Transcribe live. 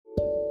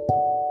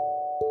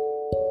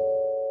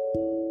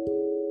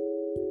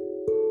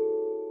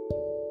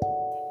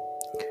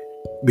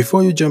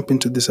Before you jump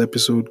into this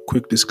episode,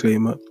 quick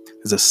disclaimer: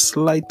 there's a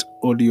slight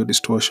audio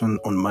distortion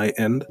on my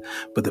end,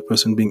 but the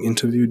person being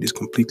interviewed is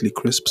completely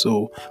crisp,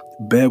 so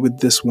bear with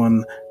this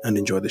one and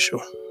enjoy the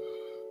show.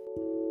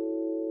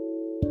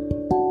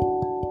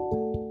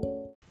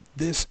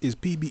 This is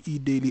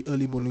PBE Daily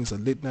Early Mornings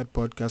and Late Night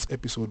Podcast,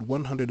 episode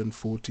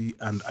 140,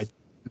 and I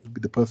it would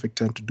be the perfect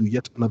time to do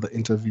yet another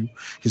interview.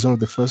 He's one of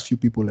the first few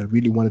people I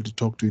really wanted to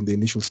talk to in the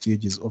initial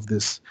stages of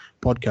this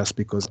podcast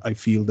because I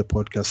feel the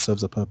podcast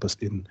serves a purpose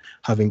in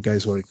having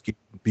guys who are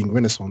being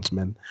Renaissance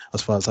men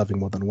as far as having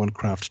more than one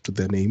craft to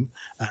their name.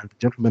 And the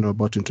gentleman I'm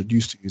about to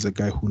introduce to you is a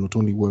guy who not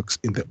only works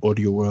in the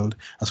audio world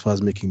as far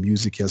as making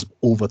music, he has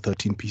over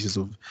 13 pieces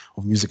of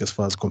music as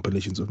far as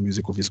compilations of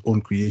music of his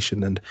own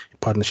creation and in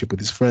partnership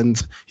with his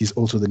friends. He's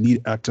also the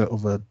lead actor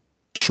of a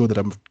show that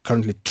I'm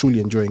currently truly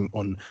enjoying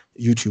on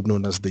YouTube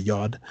known as The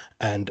Yard,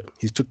 and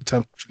he took the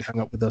time to actually hang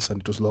out with us,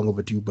 and it was long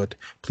overdue, but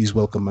please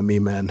welcome my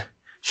main man,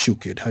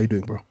 Shookid. How you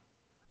doing, bro?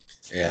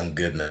 Yeah, I'm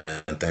good, man.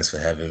 Thanks for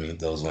having me.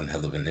 That was one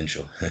hell of an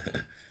intro.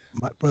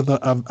 My brother,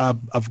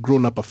 I've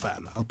grown up a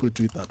fan. I'll put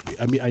it that way.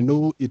 I mean, I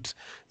know it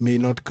may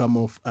not come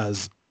off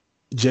as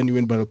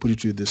genuine, but I'll put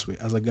it to you this way: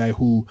 as a guy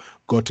who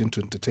got into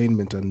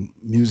entertainment and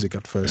music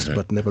at first,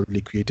 but never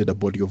really created a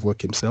body of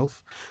work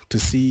himself, to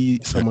see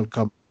someone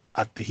come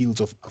at the heels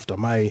of after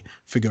my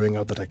figuring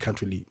out that I can't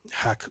really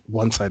hack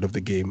one side of the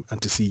game, and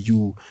to see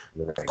you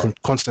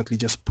constantly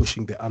just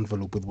pushing the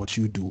envelope with what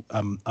you do,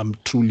 I'm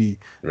truly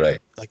Right.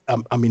 like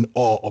I'm in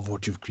awe of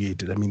what you've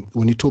created. I mean,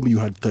 when you told me you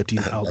had 13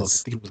 albums, I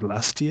That's, think it was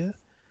last year,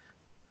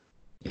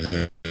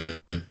 mhm.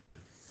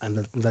 and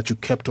that you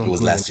kept It on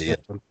was going and last year.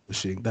 kept on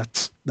pushing.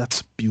 That's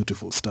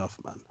beautiful stuff,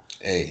 man.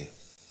 Hey,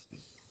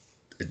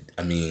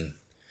 I mean,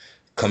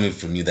 coming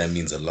from you, that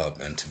means a lot,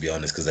 man. To be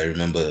honest, because I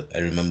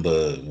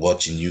remember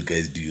watching you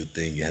guys do your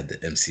thing. You had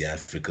the MC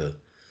Africa,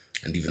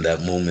 and even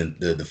that moment,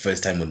 the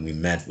first time when we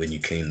met, when you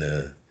came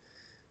to,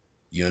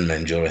 you and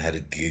Manjora had a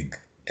gig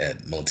at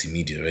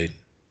Multimedia, right?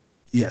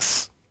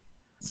 Yes.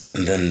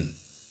 And then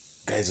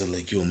guys are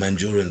like, "Yo,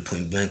 Manjora and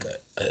Point Blank,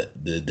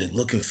 they're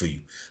looking for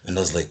you," and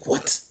I was like,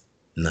 "What?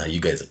 Nah, you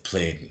guys are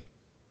playing me.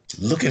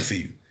 Looking for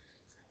you."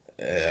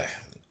 uh,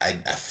 I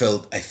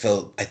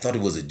thought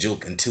it was a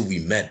joke until we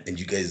met and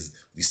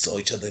we saw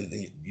each other and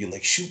then you're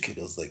like, "Shoot, kid."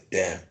 I was like,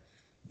 damn,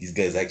 these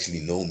guys actually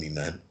know me,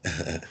 man.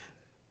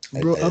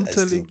 Bro, I'm I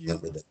still telling you,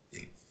 remember that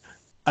day.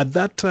 at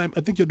that time,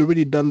 I think you'd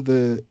already done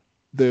the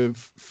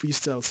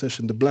freestyle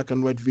session, the black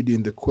and white video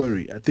in the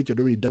Quarry. I think you'd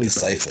already done The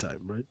it by this cipher.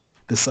 time, right?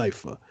 The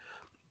cipher.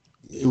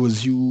 It Yeah.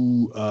 was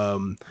you,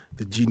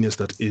 the genius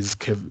that is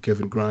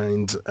Kevin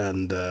Grimes,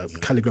 and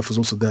Calligraph was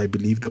also there, I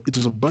believe. It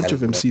was a bunch of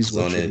Calligraph MCs was who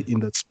were on actually it. in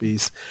that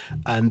space,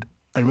 and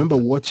I remember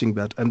watching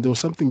that, and there was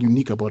something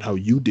unique about how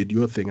you did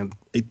your thing, and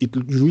it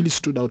really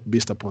stood out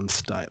based upon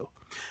style.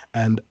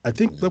 And I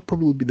think that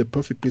probably would be the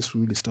perfect place to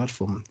really start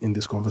from in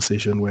this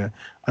conversation, where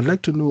I'd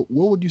like to know,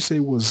 what would you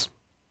say was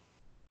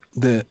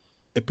the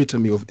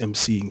epitome of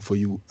emceeing for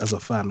you as a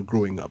fan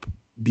growing up,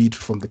 be it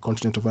from the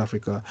continent of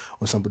Africa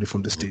or somebody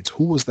from the States?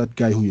 Who was that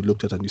guy who you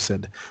looked at and you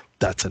said,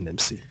 that's an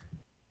MC?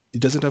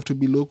 It doesn't have to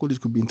be local,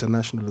 it could be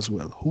international as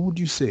well. Who would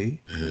you say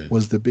Mhm.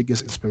 was the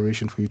biggest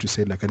inspiration for you to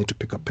say, like, I need to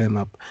pick a pen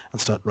up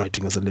and start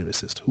writing as a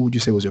lyricist? Who would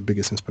you say was your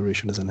biggest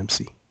inspiration as an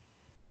MC?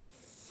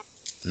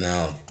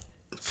 Now,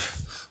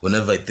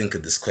 whenever I think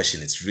of this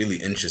question, it's really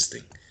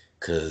interesting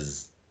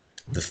because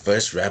the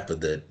first rapper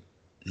that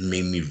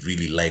made me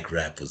really like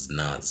rap was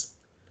Nas.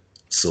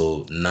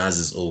 So Nas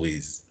is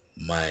always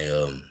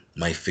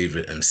my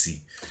favorite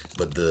MC.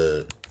 But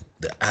the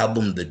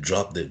album that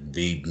dropped that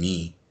made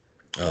me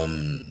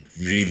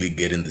really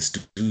get in the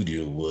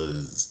studio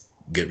was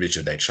Get Rich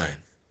or Die Trying.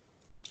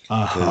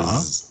 Uh-huh.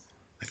 Because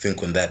I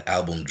think when that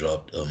album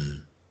dropped,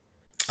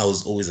 I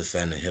was always a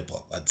fan of hip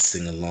hop. I'd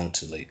sing along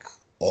to like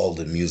all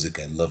the music.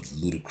 I loved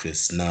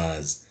Ludacris,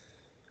 Nas,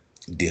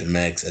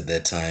 DMX at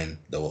that time.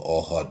 They were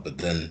all hot. But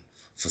then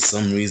for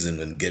some reason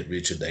when Get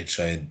Rich or Die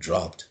Trying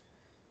dropped,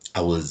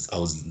 I was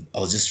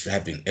just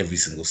rapping every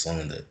single song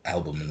on the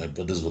album, and my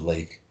brothers were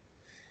like,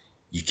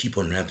 "You keep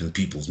on rapping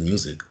people's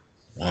music.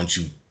 Why don't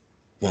you?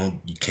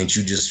 Can't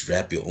you just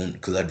rap your own?"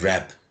 Because I'd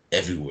rap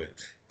everywhere,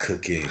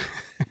 cooking,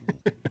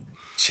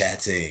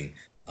 chatting.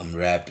 I'm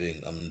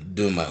rapping. I'm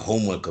doing my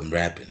homework. I'm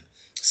rapping.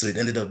 So it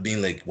ended up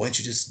being like, "Why don't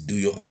you just do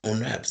your own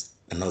raps?"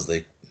 And I was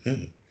like,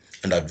 "Hmm."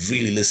 And I'd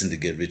really listened to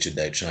Get Rich or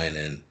Die Trying,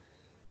 and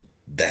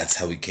that's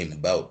how it came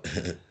about.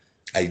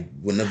 I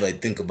whenever I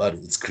think about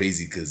it, it's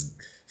crazy because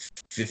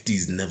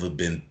 50's never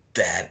been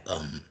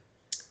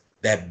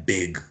that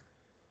big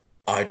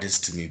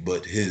artist to me,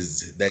 but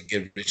his that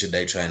Get Rich or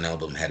Die Trying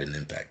album had an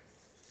impact.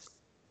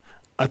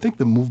 I think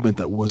the movement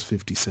that was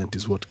 50 Cent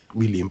is what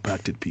really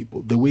impacted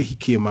people. The way he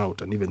came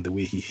out and even the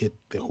way he hit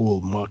the whole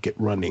market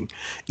running,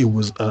 it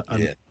was an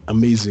Yeah.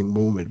 amazing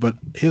moment. But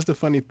here's the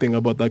funny thing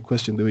about that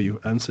question, the way you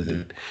answered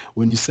Hmm. it.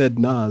 When you said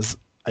Nas,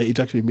 it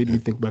actually made me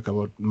think back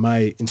about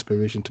my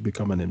inspiration to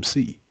become an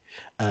MC.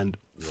 And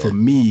for Yeah.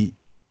 me,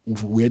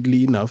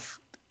 weirdly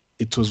enough,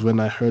 it was when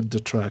I heard the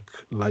track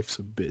Life's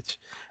a Bitch.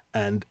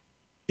 And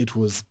it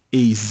was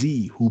AZ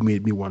who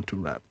made me want to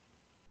rap.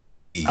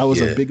 I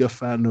was a Yeah, bigger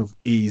fan of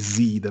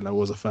AZ than I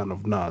was a fan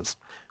of Nas,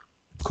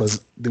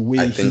 because the way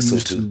I he think so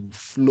used too. to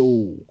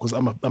flow, because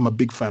I'm a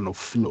big fan of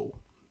flow.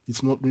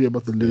 It's not really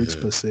about the lyrics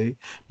Hmm. per se,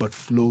 but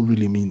flow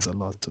really means a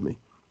lot to me.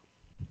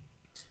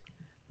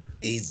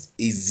 Az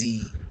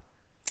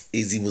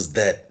Az was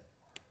that.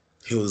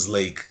 He was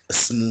like a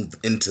smooth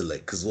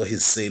intellect because what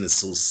he's saying is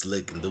so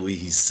slick, and the way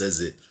he says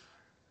it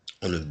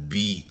on a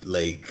beat,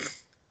 like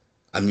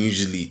I'm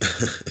usually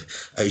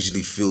I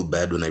usually feel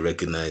bad when I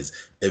recognize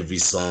every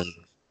song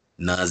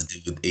Nas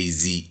did with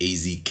AZ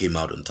came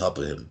out on top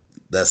of him.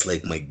 That's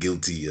like my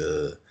guilty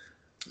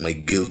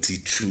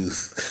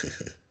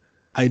truth.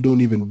 I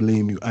don't even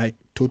blame you. I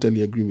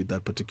totally agree with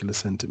that particular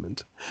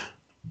sentiment.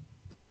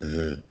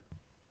 Mhm.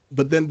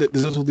 But then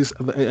there's also this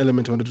other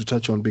element I wanted to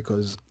touch on,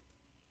 because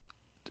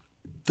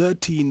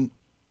 13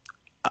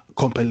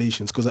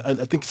 compilations, because I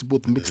think it's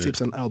both Mhm.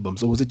 mixtapes and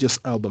albums, or was it just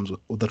albums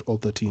that all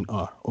 13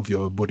 are of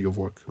your body of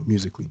work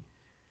musically?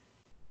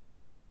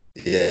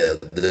 Yeah,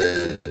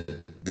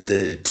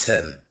 the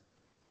 10.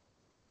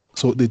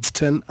 So it's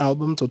 10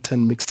 albums or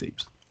 10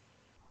 mixtapes?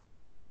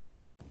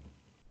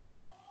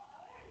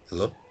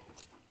 Hello?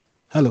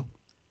 Hello,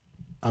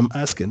 I'm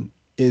asking,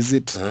 is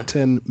it Uh-huh.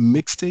 10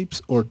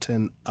 mixtapes or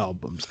 10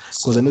 albums?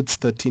 Because I know So it's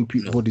 13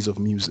 no, bodies of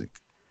music.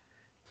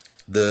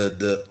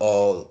 the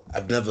all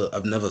I've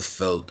never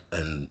felt,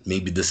 and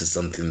maybe this is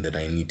something that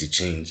I need to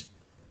change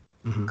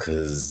Hmm.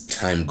 because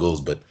time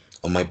goes, but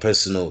on my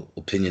personal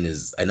opinion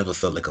is I never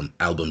felt like I'm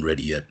album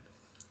ready yet,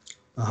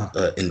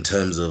 Uh-huh. in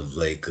terms of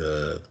like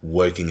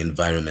working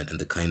environment and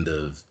the kind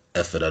of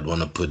effort I'd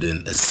want to put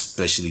in,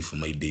 especially for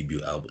my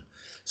debut album. Hmm.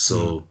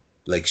 So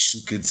like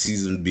Shookid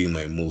Season being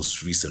my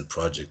most recent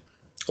project,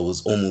 I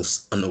was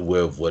almost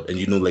unaware of what, and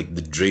you know, like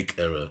the Drake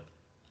era,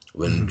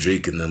 when Hmm.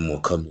 Drake and them were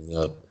coming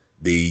up,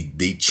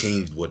 they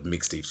changed what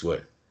mixtapes were.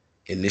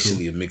 True.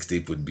 Initially, a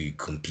mixtape would be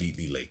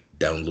completely like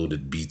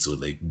downloaded beats or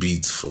like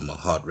beats from a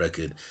hot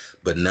record,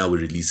 but now we're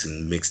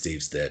releasing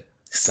mixtapes that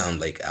sound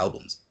like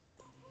albums.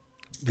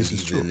 And This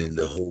is true. even in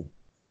the whole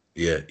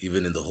yeah,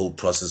 even in the whole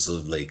process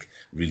of like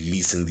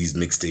releasing these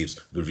mixtapes,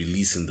 we're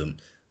releasing them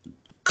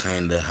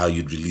kind of how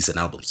you'd release an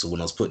album. So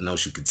when I was putting out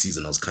Shookid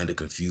Season, I was kind of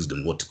confused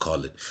on what to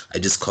call it. I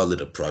just call it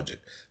a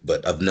project,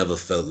 but I've never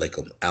felt like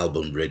I'm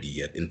album ready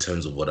yet in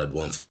terms of what I'd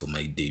want for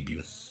my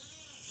debut.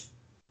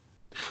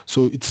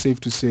 So it's safe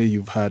to say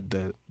you've had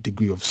the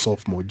degree of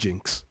sophomore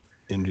jinx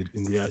in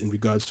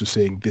regards to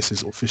saying this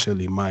is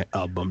officially my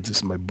album, this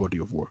is my body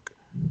of work.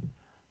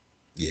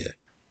 Yeah.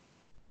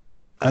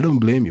 I don't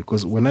blame you,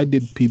 because when I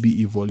did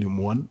PBE Volume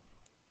 1,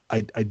 I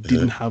Uh-huh.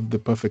 didn't have the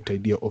perfect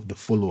idea of the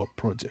follow-up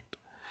project.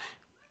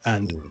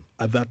 And Mm.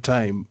 at that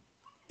time,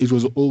 it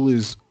was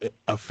always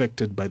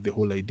affected by the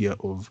whole idea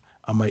of,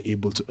 am I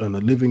able to earn a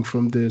living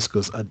from this?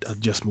 Because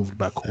I'd just moved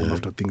back home Uh-huh.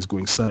 after things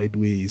going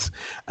sideways.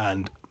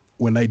 And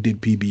when I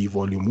did PBE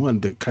Volume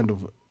 1, the kind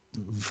of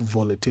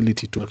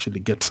volatility to actually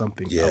get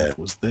something Yeah. out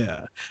was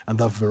there. And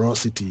that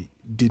veracity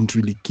didn't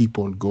really keep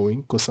on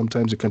going, because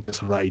sometimes you can't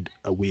just ride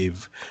a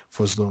wave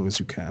for as long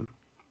as you can.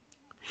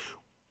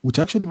 Which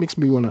actually makes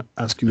me want to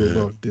ask you Uh-huh.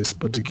 about this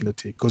particular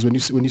take, because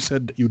when you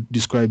said you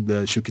described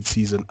the Shookid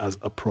Season as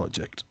a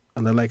project,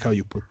 and I like how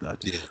you put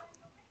that. Yeah.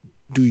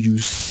 Do you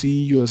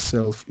see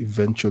yourself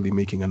eventually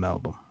making an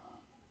album?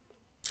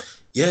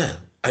 Yeah.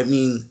 I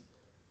mean,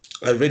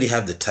 I already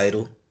have the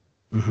title.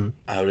 Hmm.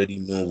 I already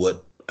know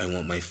what I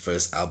want my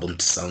first album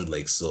to sound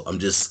like, so I'm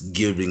just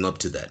gearing up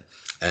to that.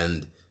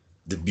 And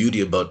the beauty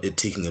about it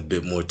taking a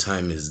bit more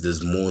time is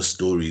there's more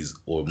stories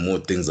or more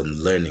things I'm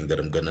learning that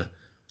I'm gonna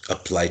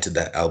apply to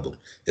that album.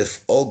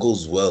 If all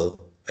goes well,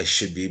 I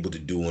should be able to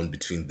do one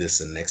between this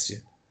and next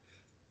year.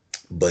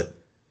 But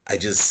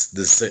there's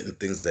certain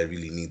things that I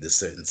really need, there's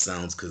certain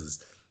sounds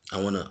because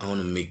I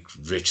wanna make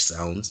rich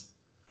sounds.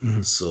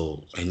 Hmm.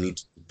 So I need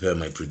to prepare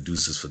my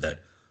producers for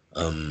that.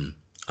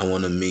 I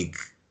want to make,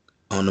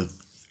 I want to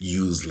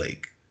use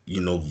like,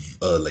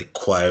 like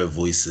choir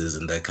voices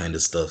and that kind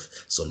of stuff.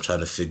 So I'm trying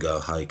to figure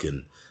out how I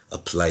can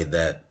apply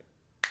that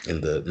in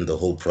the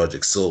whole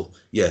project. So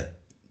yeah,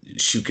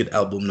 Shook It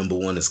album number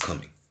one is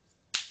coming.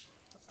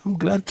 I'm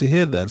glad to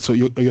hear that. So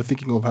you're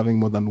thinking of having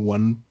more than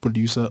one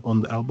producer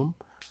on the album?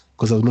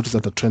 Because I've noticed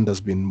that the trend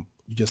has been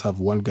you just have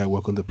one guy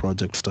work on the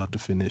project start to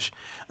finish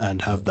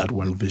and have that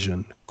one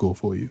vision go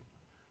for you.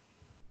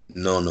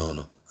 No, no,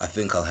 no. I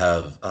think I'll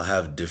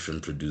have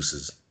different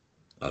producers.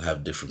 I'll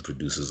have different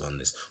producers on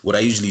this. What I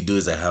usually do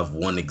is I have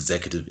one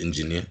executive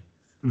engineer,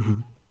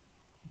 Hmm.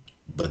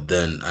 but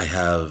then I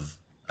have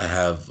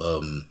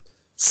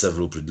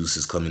several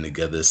producers coming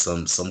together.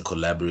 Some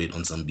collaborate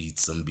on some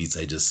beats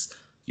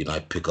I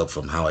pick up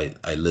from how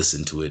I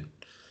listen to it.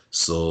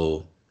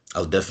 So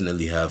I'll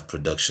definitely have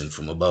production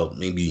from about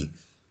maybe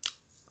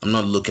I'm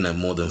not looking at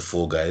more than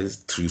four guys,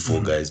 three, four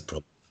Hmm. guys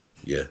probably.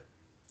 Yeah.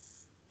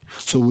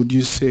 So would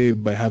you say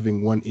by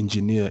having one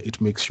engineer, it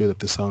makes sure that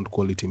the sound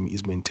quality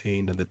is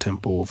maintained and the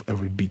tempo of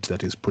every beat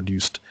that is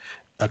produced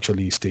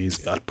actually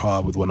stays at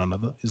par with one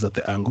another? Is that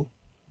the angle?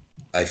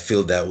 I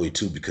feel that way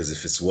too because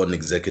if it's one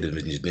executive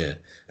engineer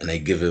and I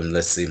give him,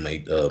 let's say,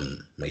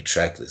 my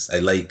track list,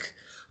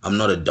 I'm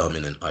not a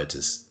dominant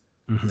artist.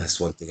 Hmm. That's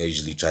one thing I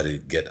usually try to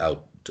get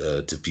out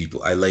to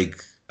people. I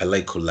like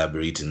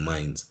collaborating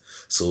minds.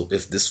 So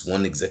if this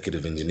one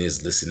executive engineer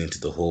is listening to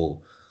the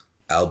whole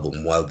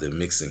album while they're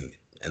mixing it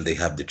and they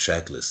have the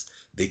track list,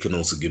 they can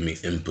also give me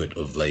input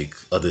of like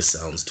other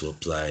sounds to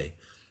apply,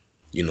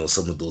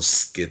 some of those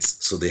skits.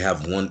 So they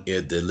have one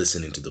ear they're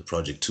listening to the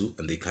project too,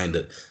 and they kind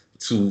of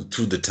through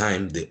the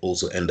time they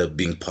also end up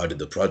being part of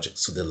the project.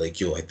 So they're like,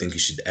 yo, I think you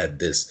should add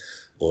this,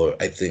 or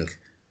I think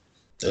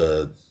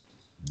uh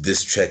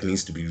this track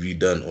needs to be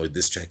redone, or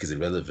this track is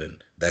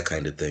irrelevant, that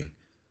kind of thing.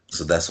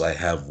 So that's why I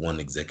have one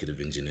executive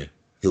engineer.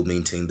 He'll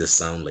maintain the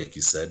sound, like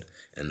you said,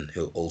 and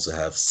he'll also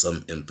have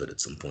some input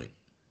at some point.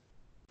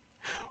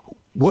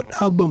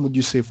 What album would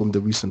you say from the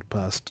recent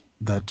past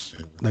that,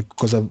 like,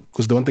 because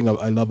the one thing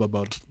I love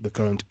about the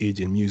current age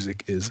in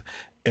music is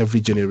every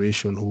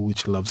generation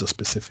which loves a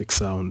specific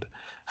sound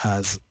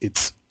has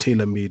its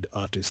tailor-made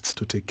artists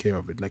to take care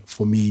of it. Like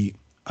for me,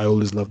 I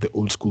always love the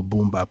old school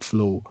boom bap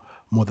flow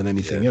more than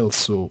anything Yeah, else.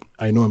 So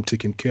I know I'm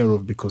taken care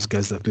of because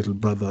guys like Little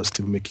Brother are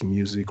still making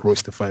music.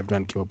 Royce the Five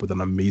Nine came up with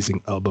an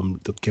amazing album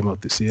that came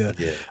out this year.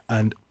 yeah.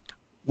 And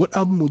what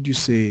album would you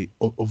say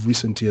of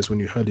recent years when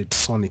you heard it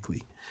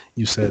sonically,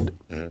 you said,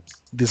 Mhm.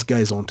 this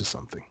guy's onto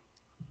something?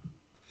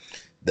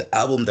 The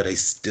album that I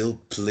still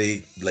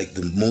play, like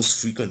the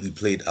most frequently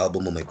played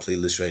album on my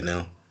playlist right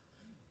now,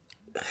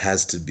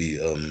 has to be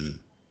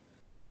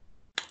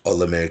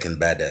All American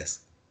Badass.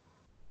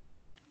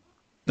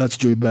 That's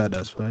Joey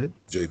Badass, right?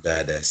 Joey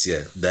Badass,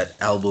 yeah. That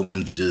album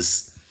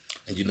just,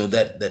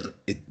 and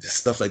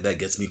stuff like that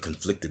gets me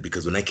conflicted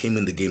because when I came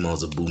in the game, I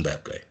was a boom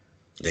bap guy.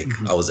 Like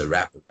Hmm. I was a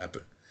rapper.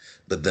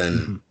 But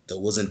then Hmm. there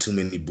wasn't too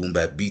many boom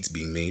bap beats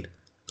being made.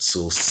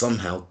 So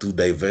somehow through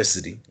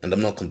diversity, and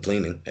I'm not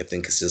complaining, I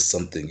think it's just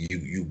something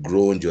you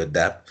grow and you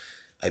adapt.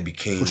 I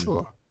For became,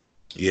 sure.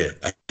 yeah,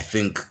 I think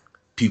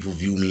people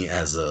view me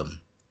as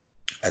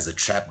a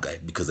trap guy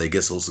because I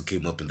guess also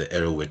came up in the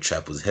era where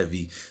trap was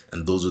heavy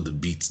and those were the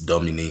beats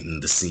dominating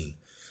the scene.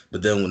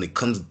 But then when it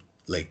comes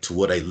like to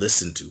what I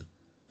listen to,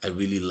 I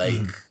really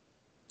like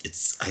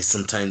Hmm. I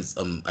sometimes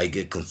I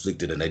get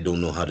conflicted and I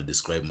don't know how to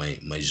describe my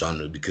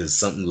genre because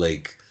something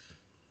like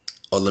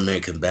All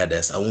American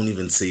Badass, I won't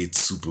even say it's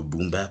super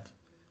boom bap.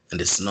 And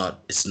it's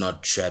not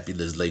trappy.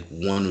 There's like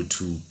one or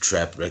two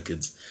trap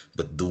records,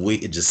 but the way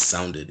it just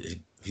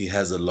sounded, he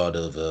has a lot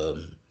of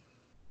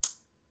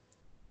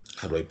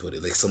how do I put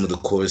it? Like some of the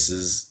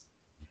choruses,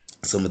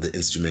 some of the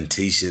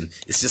instrumentation,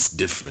 it's just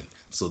different.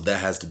 So that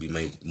has to be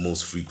my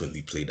most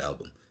frequently played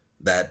album.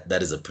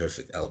 That is a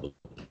perfect album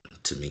to me.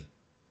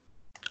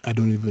 I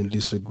don't even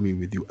disagree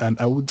with you. And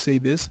I would say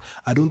this,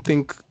 I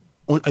think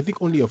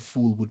only a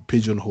fool would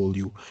pigeonhole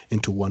you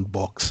into one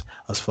box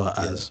as far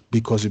Yeah, as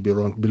because you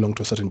belong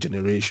to a certain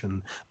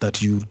generation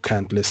that you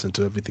can't listen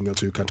to everything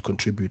else or you can't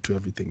contribute to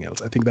everything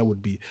else. I think that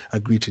would be a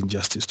great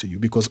injustice to you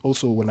because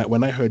also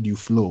when I heard you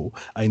flow,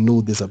 I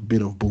know there's a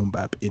bit of boom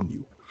bap in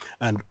you.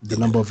 And the yeah,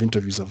 number of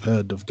interviews I've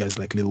heard of guys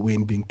like Lil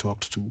Wayne being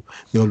talked to,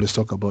 they always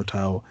talk about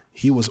how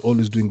he was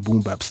always doing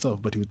boom bap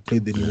stuff, but he would play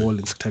the New mhm,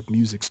 Orleans type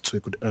music so he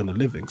could earn a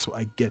living. So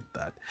I get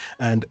that.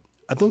 And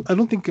I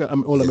don't think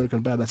All yeah,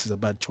 American Badass is a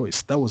bad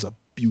choice. That was a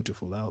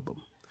beautiful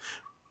album.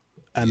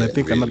 And I yeah,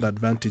 think really. another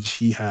advantage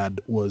he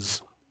had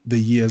was the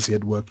years he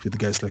had worked with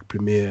guys like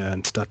Premier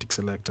and Static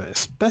Selector,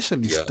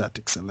 especially Yeah,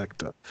 Static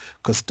Selector,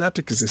 because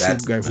Static is the same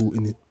stats. guy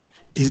who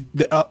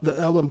the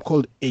album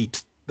called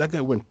Eight. That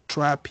guy went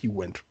trap, he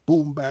went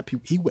boom bap,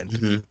 he went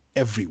Hmm.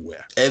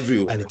 everywhere,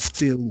 and Everywhere. it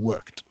still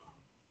worked.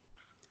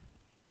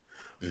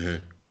 Hmm.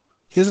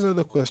 Here's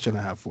another question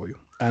I have for you,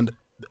 and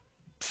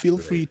feel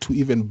Right. free to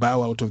even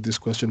bow out of this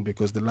question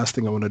because the last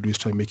thing I want to do is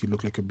try and make you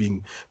look like you're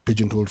being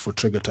pigeonholed for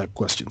trigger type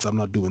questions. I'm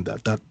not doing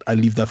that. That I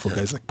leave that for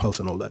guys like Pulse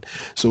and all that.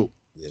 So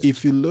Yeah.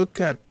 if you look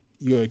at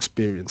your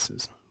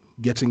experiences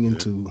getting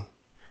Hmm. into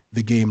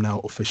the game now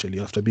officially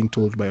after being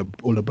told by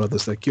older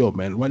brothers like, yo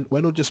man, why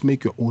not just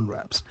make your own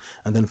raps,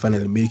 and then Yeah.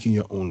 finally making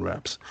your own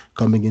raps,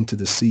 coming into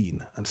the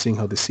scene and seeing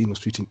how the scene was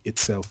treating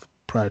itself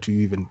prior to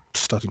you even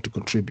starting to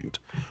contribute,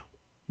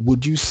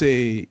 would you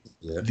say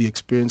Yeah. the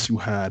experience you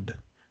had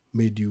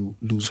made you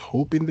lose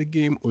hope in the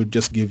game or it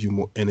just gave you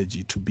more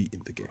energy to be in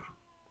the game?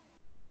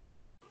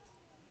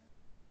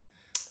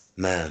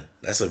 Man,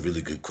 that's a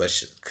really good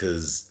question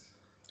because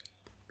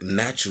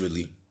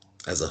naturally,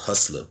 as a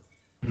hustler,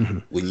 Hmm.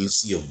 when you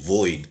see a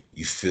void,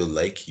 you feel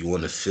like you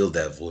want to fill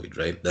that void,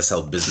 right? That's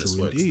how True business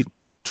works. indeed.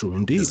 True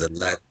There's indeed. a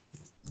lack,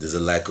 there's a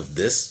lack of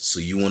this, so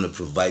you want to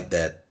provide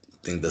that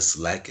thing that's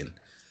lacking.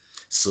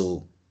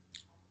 So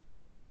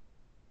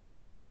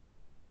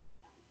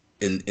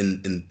in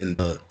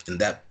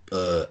that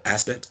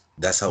aspect,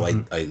 that's how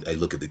Hmm. I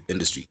look at the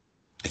industry.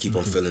 I keep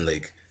on Hmm. feeling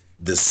like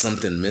there's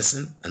something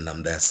missing, and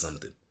I'm that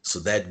something. So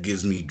that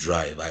gives me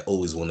drive. I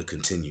always want to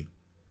continue,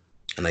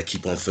 and I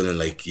keep on feeling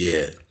like,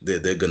 yeah,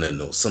 they're gonna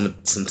know.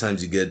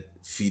 Sometimes you get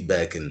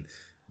feedback, and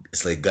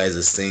it's like guys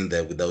are saying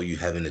that without you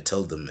having to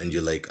tell them, and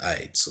you're like, all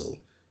right, so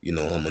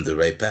I'm on the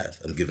right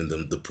path. I'm giving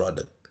them the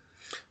product.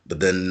 But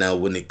then now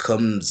when it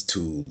comes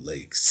to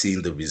like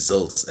seeing the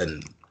results,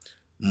 and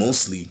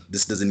mostly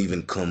this doesn't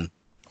even come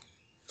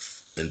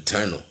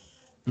internal.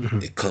 Hmm.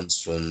 It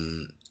comes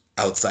from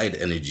outside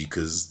energy,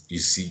 because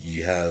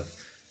you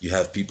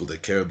have people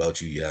that care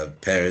about you. You have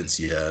parents,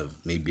 you have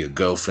maybe a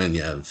girlfriend,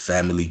 you have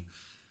family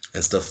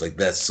and stuff like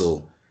that.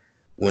 So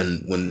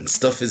when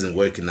stuff isn't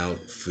working out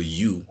for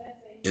you,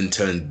 in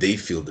turn they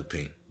feel the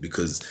pain,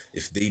 because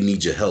if they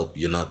need your help,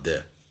 you're not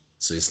there.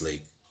 So it's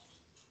like,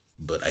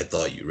 but I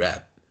thought you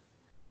rap.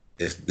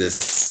 If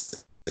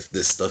this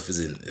stuff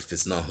isn't, if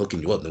it's not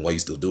hooking you up, then why are you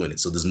still doing it?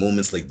 So there's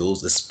moments like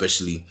those,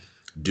 especially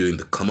during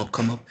the come up,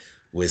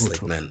 where it's Oh, like,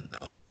 true. man,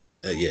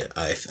 yeah,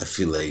 I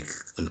feel like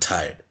I'm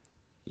tired,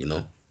 you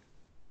know.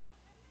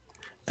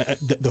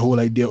 The whole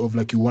idea of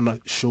like you want to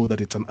show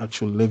that it's an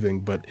actual living,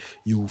 but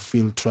you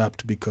feel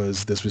trapped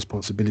because there's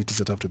responsibilities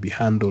that have to be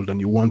handled, and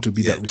you want to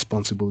be Yeah, that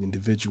responsible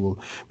individual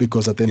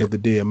because at the end yeah, of the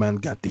day, a man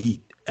got to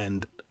eat.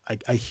 And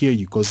I hear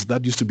you, because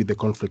that used to be the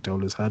conflict I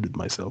always had with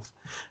myself.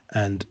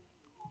 And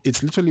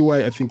it's literally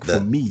why I think for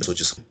that's me, what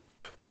you're.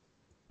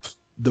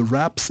 the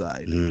rap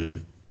side, Mm,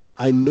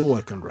 I know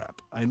I can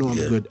rap. I know I'm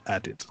yeah, good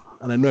at it.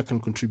 And I know I can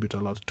contribute a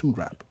lot to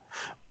rap.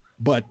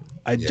 But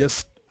I yeah,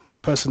 just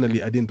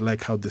personally, I didn't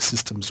like how the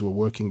systems were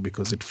working,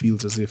 because it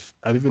feels as if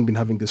I've even been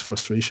having this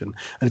frustration.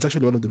 And it's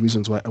actually one of the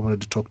reasons why I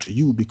wanted to talk to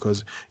you,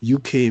 because you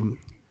came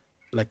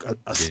like a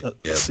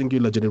yeah.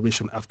 singular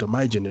generation after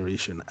my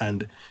generation,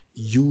 and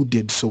you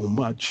did so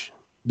much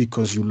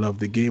because you love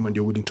the game and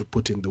you're willing to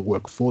put in the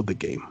work for the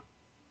game.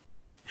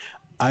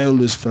 I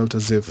always felt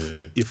as Mm.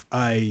 if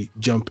I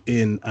jump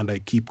in and I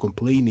keep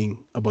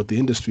complaining about the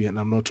industry and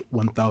I'm not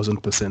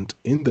 1000%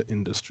 in the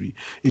industry,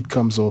 it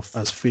comes off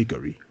as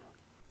fakery.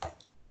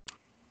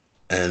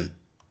 And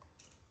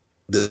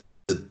the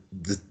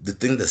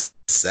thing that's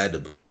sad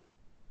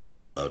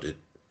about it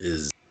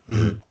is,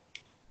 Mm-hmm.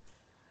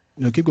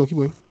 No, keep going, keep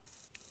going.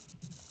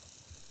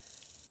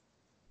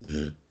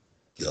 mm,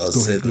 I was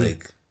Go ahead, saying, go ahead.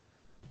 like,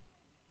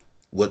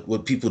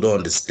 what people don't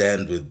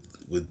understand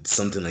with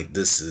something like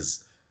this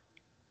is,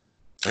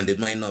 and it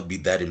might not be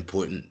that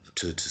important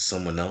to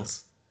someone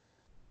else,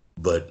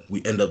 but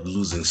we end up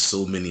losing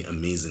so many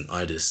amazing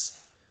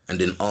artists,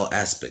 and in all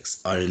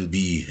aspects,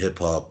 R&B, hip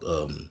hop,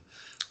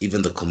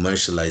 even the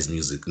commercialized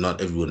music.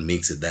 Not everyone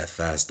makes it that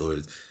fast, or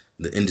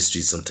the industry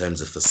is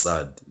sometimes a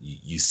facade.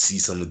 You see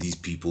some of these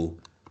people,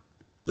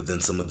 but then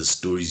some of the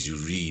stories you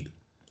read,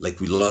 like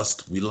we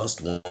lost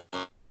one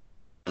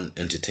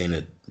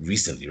entertainer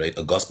recently, right?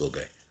 A gospel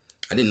guy.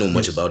 I didn't know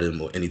much Yes. about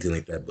him or anything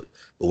like that, but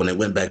when I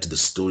went back to the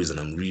stories and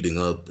I'm reading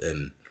up,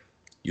 and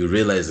you're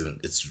realizing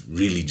it's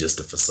really just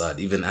a facade.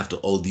 Even after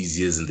all these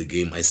years in the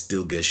game, I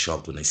still get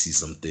shocked when I see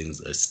some things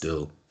are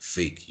still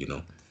fake.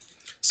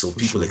 So For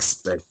people sure.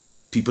 expect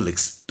people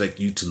expect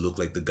you to look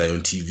like the guy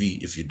on TV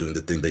if you're doing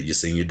the thing that you're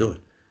saying you're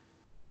doing.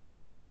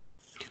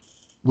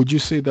 Would you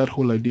say that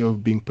whole idea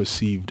of being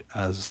perceived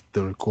as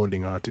the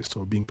recording artist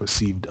or being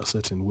perceived a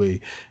certain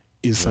way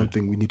is Mm.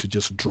 something we need to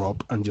just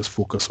drop and just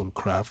focus on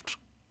craft?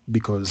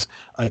 Because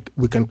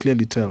we can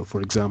clearly tell,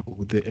 for example,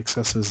 with the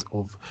excesses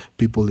of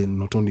people in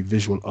not only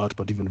visual art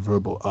but even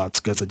verbal arts,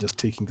 guys are just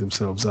taking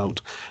themselves out.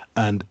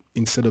 And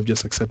instead of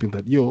just accepting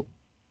that,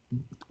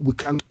 we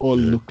can't all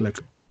Mm. look like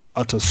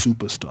utter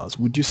superstars.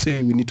 Would you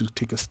say we need to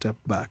take a step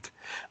back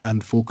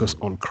and focus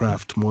on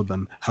craft more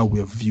than how we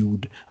are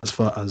viewed as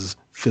far as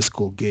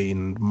fiscal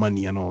gain,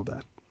 money, and all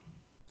that?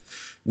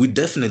 We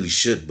definitely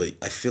should, but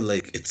I feel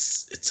like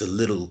it's a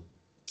little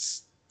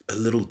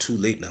too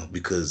late now,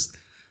 because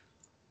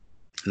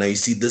now you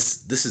see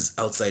this is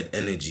outside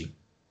energy.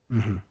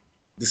 Hmm.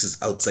 This is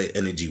outside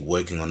energy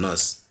working on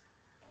us,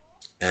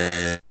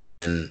 and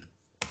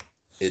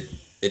it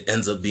it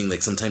ends up being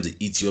like, sometimes it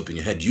eats you up in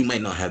your head. You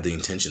might not have the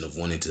intention of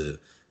wanting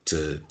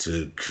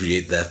to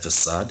create that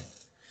facade,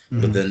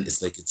 but Hmm. then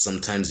it's like it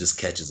sometimes just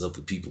catches up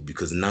with people,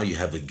 because now you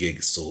have a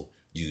gig, so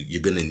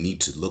you're gonna need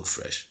to look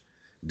fresh.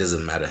 It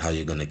doesn't matter how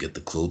you're gonna get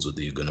the clothes,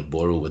 whether you're gonna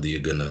borrow, whether you're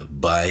gonna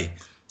buy.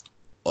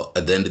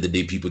 At the end of the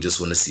day, people just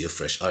want to see a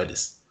fresh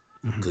artist,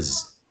 Hmm.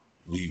 because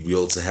we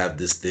also have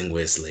this thing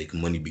where it's like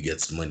money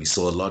begets money.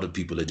 So a lot of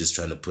people are just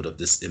trying to put up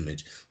this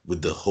image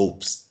with the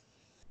hopes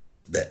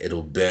that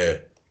it'll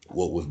bear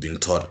what we've been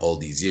taught all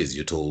these years.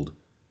 You're told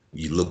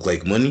you look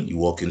like money, you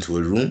walk into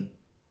a room,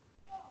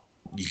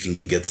 you can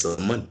get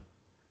some money.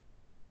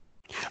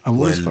 I've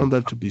always When, found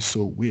that to be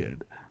so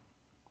weird.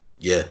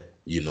 yeah,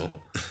 you know,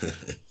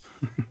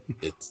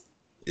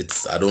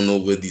 it's I don't know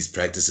where these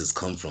practices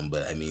come from,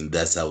 but I mean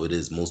that's how it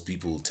is. Most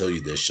people will tell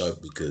you they're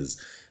sharp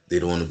because they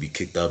don't want to be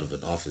kicked out of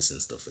an office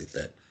and stuff like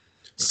that.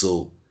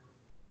 So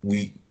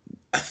we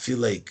I feel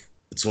like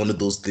it's one of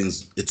those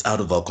things, it's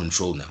out of our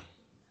control now.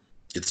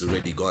 It's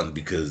already gone,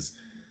 because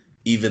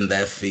even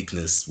that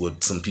fakeness,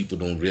 what some people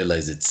don't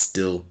realize, it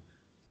still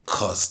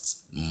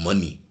costs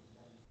money.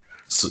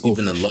 So Oh,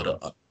 even for sure.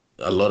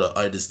 a lot of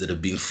artists that are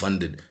being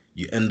funded,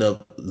 you end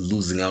up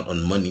losing out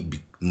on money,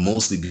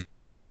 mostly because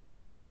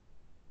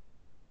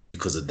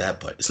of that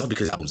part. It's not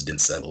because albums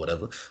didn't sell or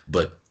whatever,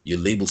 but your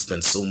label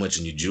spends so much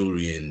in your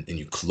jewelry and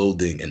your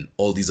clothing and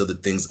all these other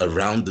things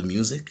around the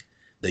music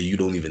that you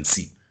don't even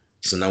see.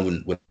 So now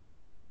when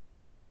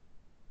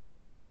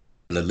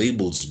the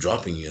label's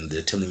dropping you and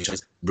they're telling you,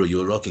 bro,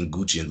 you're rocking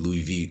Gucci and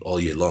Louis V all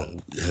year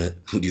long.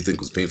 Who do you think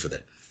was paying for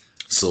that?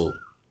 So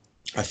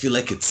I feel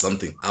like it's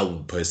something I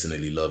would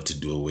personally love to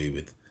do away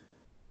with.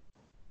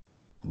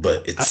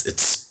 But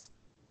it's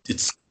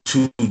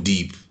too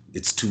deep.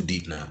 It's too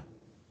deep now.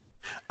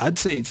 I'd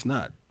say it's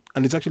not.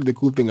 And it's actually the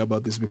cool thing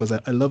about this, because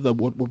I love that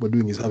what we're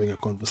doing is having a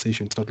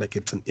conversation. It's not like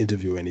it's an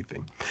interview or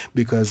anything,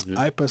 because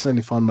I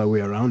personally found my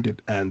way around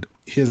it. And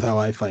here's how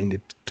I find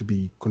it to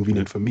be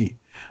convenient for me.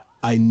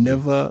 I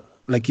never,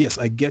 like, yes,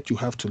 I get you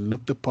have to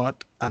look the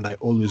part, and I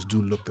always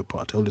do look the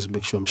part. I always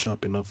make sure I'm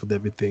sharp enough with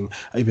everything.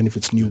 Even if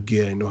it's new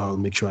gear, I know how to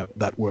make sure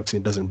that works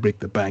and it doesn't break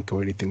the bank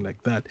or anything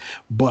like that.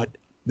 But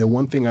the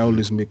one thing I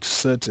always make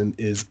certain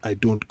is I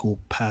don't go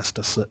past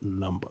a certain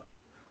number.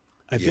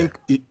 I think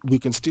we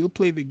can still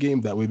play the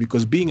game that way,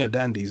 because being a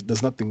dandy,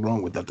 there's nothing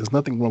wrong with that. There's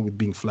nothing wrong with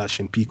being flash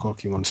and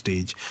peacocking on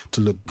stage to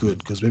look good,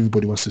 because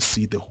everybody wants to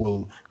see the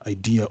whole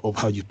idea of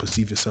how you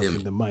perceive yourself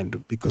in the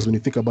mind. Because when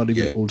you think about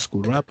even old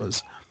school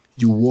rappers,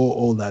 you wore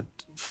all that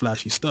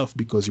flashy stuff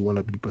because you want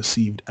to be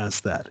perceived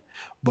as that.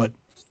 But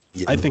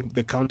I think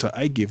the counter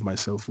I gave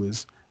myself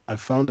was, I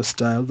found a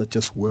style that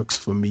just works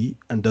for me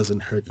and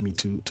doesn't hurt me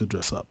to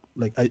dress up.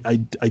 Like I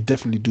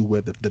definitely do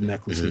wear the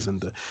necklaces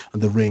and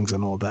the rings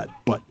and all that,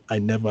 but I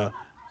never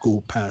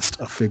go past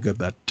a figure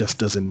that just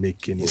doesn't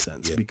make any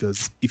sense.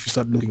 Because if you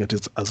start looking at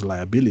it as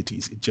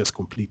liabilities, it just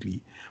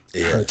completely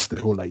hurts the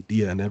whole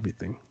idea and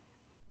everything.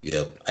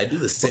 Yeah, I do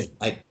the same.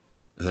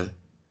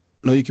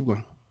 No, you keep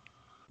going.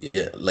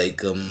 Yeah,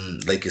 like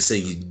you're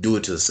saying, you do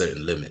it to a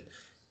certain limit.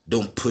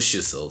 Don't push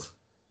yourself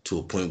to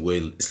a point where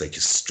it's like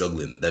you're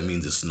struggling. That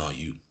means it's not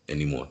you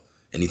anymore.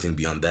 Anything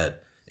beyond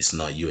that, it's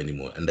not you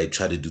anymore. And I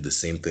try to do the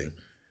same thing.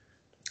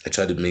 I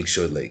try to make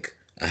sure like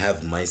I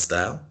have my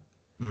style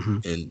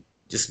and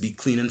just be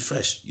clean and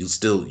fresh. You'll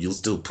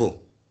still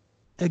pull.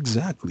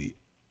 Exactly.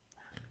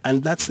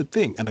 And that's the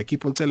thing. And I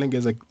keep on telling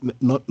guys, like,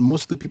 not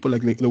most of the people,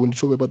 like when you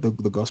talk about the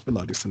gospel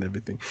artists and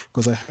everything,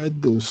 because I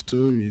heard those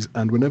stories,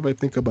 and whenever I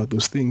think about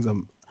those things,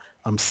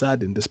 I'm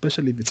saddened,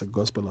 especially if it's a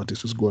gospel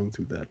artist who's going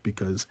through that,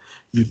 because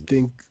you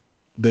think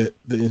the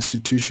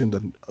institution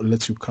that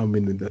lets you come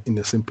in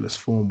the simplest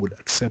form would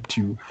accept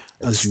you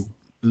as you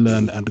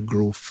learn and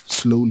grow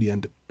slowly.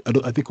 And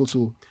I think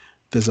also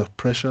there's a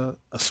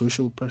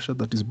social pressure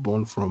that is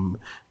born from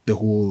the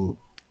whole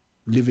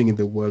living in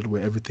the world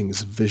where everything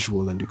is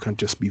visual and you can't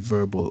just be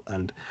verbal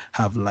and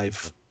have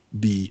life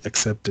be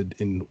accepted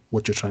in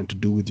what you're trying to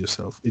do with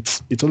yourself.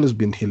 It's always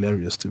been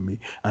hilarious to me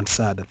and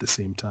sad at the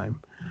same time.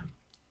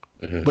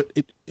 But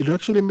it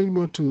actually made me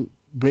want to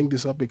bring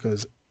this up,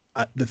 because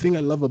the thing I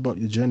love about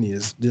your journey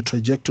is the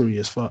trajectory.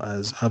 As far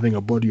as having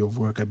a body of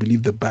work, I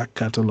believe the back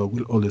catalog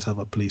will always have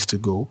a place to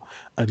go,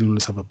 and it will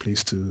always have a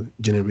place to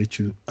generate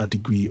you a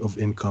degree of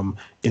income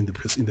in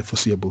the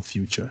foreseeable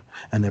future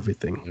and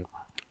everything.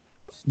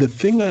 The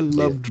thing I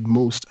loved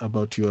most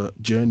about your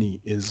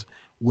journey is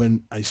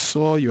when I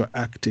saw your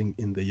acting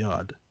in the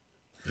yard.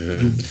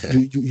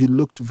 You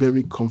looked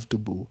very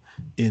comfortable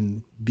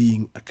in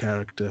being a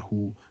character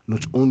who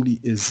not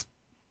only is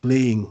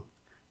playing,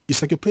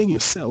 it's like you're playing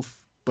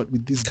yourself, but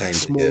with these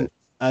small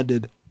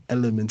added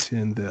elements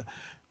here and there.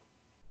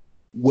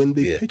 When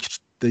they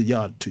pitched the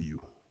yard to you,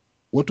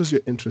 what was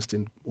your interest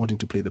in wanting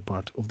to play the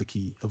part of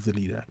the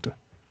lead actor?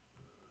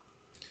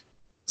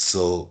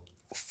 So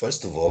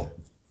first of all,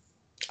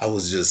 I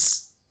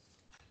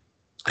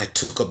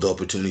took up the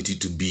opportunity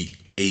to be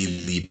a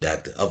lead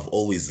actor. I've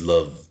always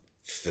loved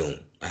film.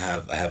 I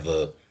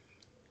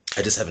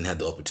just haven't had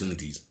the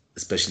opportunities,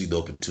 especially the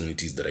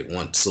opportunities that I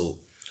want. So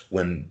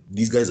when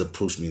these guys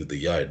approached me with the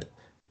yard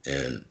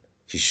and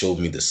he showed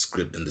me the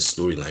script and the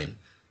storyline,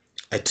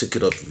 I took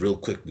it up real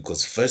quick,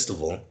 because first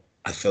of all,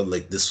 I felt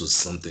like this was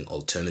something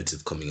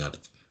alternative coming out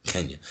of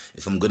Kenya.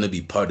 If I'm gonna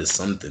be part of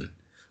something,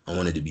 I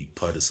wanted to be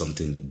part of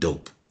something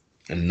dope.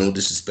 And no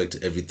disrespect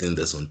to everything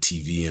that's on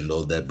TV and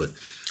all that, but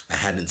I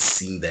hadn't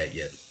seen that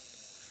yet.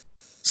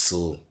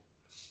 So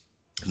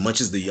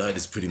much as the yard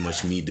is pretty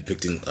much me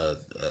depicting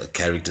a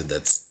character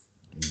that's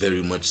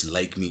very much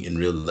like me in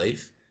real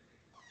life,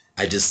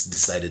 I just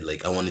decided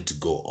like I wanted to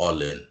go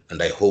all in,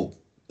 and I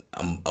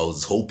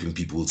was hoping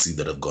people would see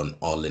that I've gone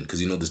all in, because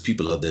there's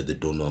people out there that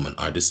don't know I'm an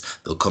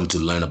artist. They'll come to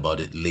learn about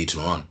it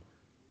later on.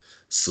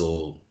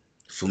 So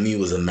for me, it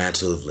was a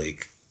matter of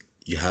like,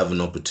 you have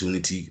an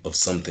opportunity of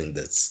something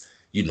that's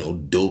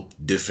dope,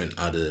 different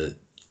out of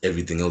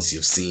everything else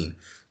you've seen.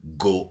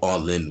 Go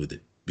all in with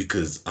it,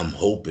 because I'm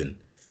hoping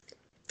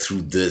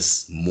through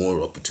this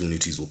more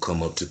opportunities will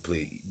come up to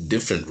play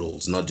different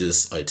roles, not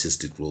just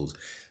artistic roles,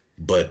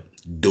 but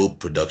dope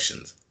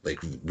productions. Like,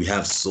 we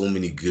have so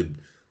many good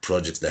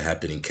projects that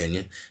happen in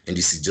Kenya, and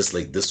you see, just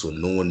like this one,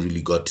 no one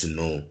really got to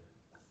know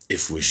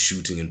if we're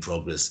shooting in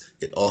progress.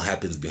 It all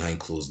happens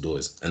behind closed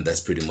doors, and that's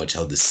pretty much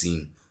how the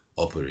scene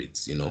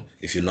operates. You know,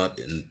 if you're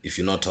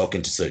not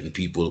talking to certain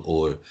people,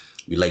 or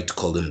we like to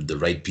call them the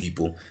right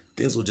people,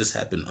 things will just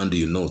happen under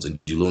your nose, and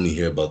you'll only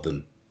hear about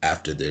them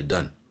after they're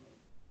done.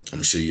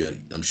 I'm sure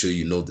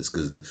you know this,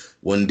 because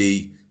one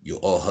day you're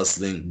all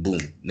hustling, boom.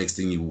 Next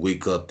thing you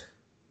wake up,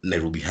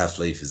 Nairobi Half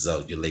Life is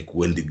out. You're like,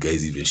 when did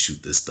guys even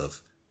shoot this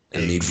stuff?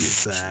 And maybe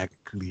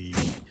Exactly.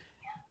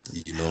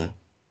 you know.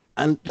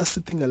 And that's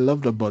the thing I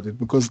loved about it,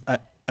 because I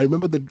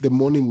remember the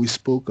morning we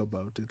spoke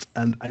about it,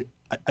 and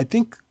I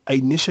think I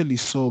initially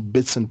saw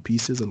bits and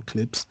pieces and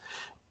clips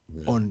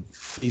Mhm. on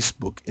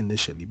Facebook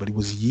initially, but it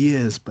was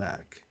years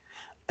back.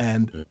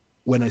 And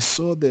when I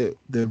saw the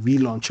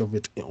relaunch of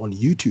it on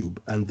YouTube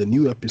and the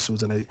new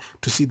episodes, and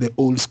to see the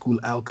old school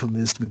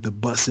Alchemist with the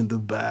bus in the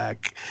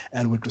back,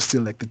 and it was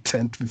still like the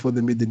tent before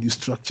they made the new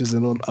structures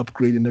and all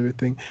upgrade and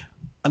everything.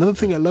 Another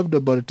thing I loved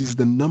about it is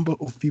the number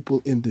of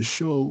people in the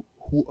show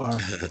who are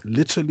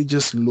literally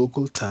just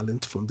local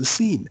talent from the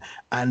scene.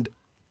 And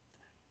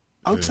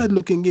outside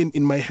looking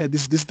in my head,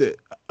 this the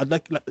I'd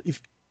like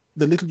if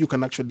the little you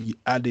can actually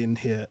add in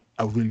here,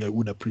 I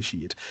would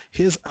appreciate.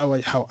 Here's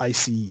how I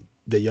see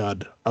the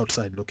yard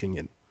outside looking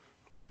in.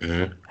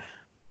 Mhm.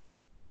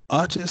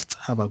 Artists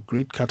have a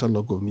great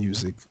catalog of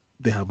music.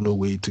 They have no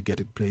way to get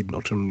it played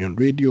not only on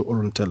radio or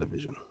on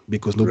television,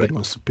 because nobody Right,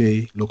 wants to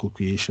pay local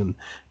creation,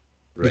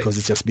 because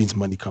it right. just means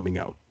money coming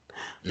out.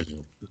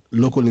 Mhm.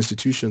 Local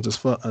institutions, as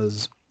far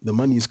as the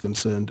money is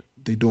concerned,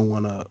 they don't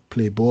want to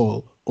play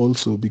ball,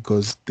 also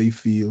because they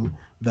feel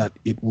that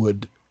it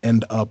would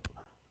end up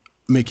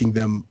making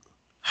them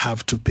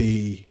have to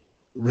pay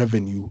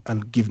revenue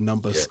and give Yeah.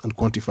 numbers and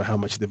quantify how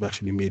much they've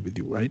actually made with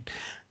you, right?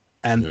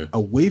 And Mhm.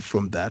 away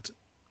from that,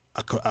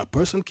 a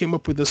person came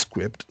up with a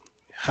script,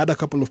 had a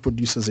couple of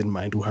producers in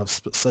mind who have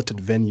certain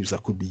venues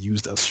that could be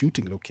used as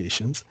shooting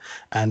locations,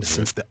 and Mhm.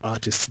 since the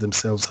artists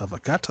themselves have a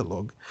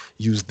catalog,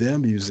 use their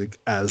music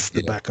as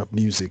the Yeah. backup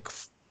music.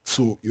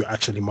 So you're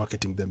actually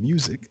marketing their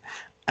music.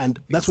 And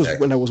that was when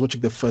Exactly. I was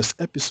watching the first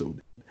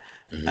episode.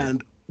 Mhm.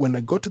 And when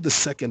I got to the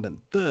second and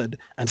third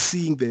and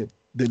seeing the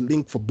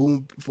link for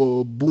boom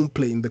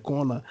play in the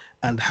corner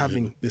and Mhm.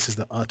 having this is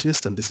the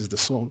artist and this is the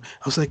song,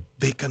 I was like,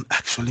 they can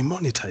actually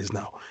monetize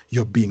now.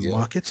 You're being Yeah.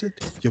 marketed,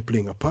 you're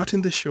playing a part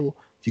in the show,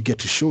 you get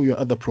to show your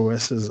other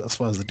prowesses as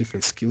far as the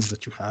different skills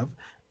that you have,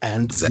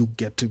 and you Exactly.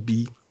 get to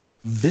be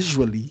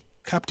visually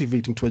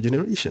captivating to a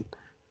generation.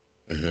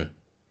 Mhm.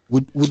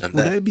 And Would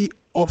that. I be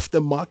off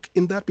the mark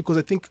in that? Because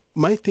I think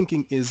my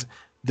thinking is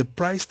the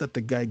price that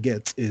the guy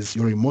gets is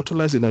you're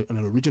immortalized in an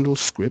original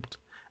script,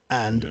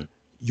 and Mhm.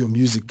 your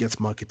music gets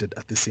marketed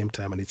at the same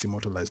time and it's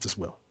immortalized as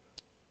well.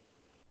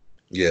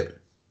 Yeah.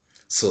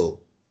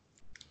 So,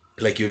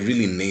 like, you're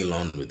really nail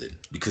on with it,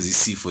 because you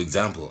see, for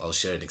example, I'll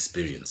share an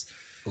experience.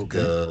 Okay.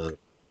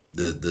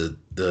 The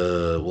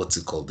the what's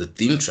it called? The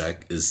theme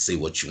track is "Say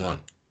What You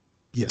Want."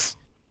 Yes.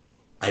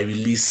 I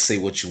released "Say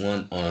What You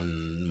Want"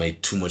 on my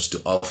Too Much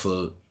to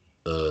Offer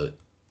uh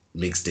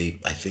mixtape,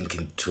 I think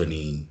in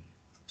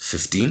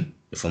 2015,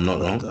 if I'm not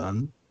Well wrong.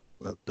 done.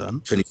 Well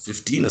done.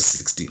 2015 or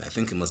 16. I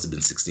think it must have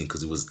been 16,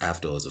 because it was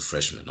after I was a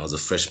freshman. I was a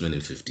freshman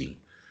in 15.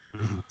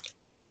 Mhm.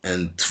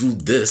 And through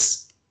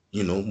this,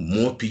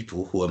 more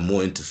people who are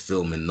more into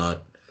film and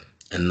not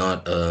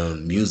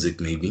music,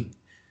 maybe,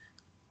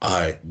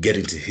 are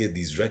getting to hear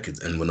these records.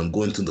 And when I'm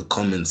going through the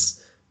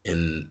comments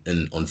in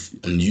on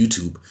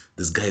YouTube,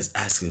 this guy is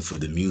asking for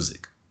the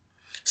music.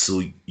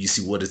 So you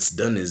see, what it's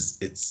done is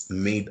it's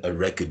made a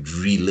record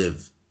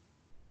relive.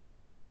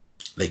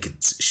 Like,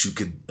 it's she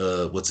could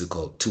what's it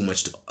called? Too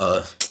much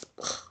to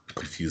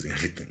confusing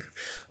everything.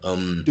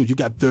 Um Dude, you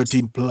got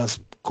 13 plus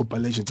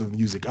compilations of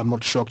music. I'm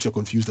not shocked you're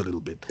confused a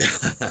little bit.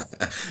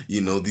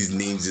 these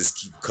names just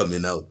keep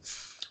coming out.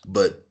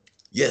 But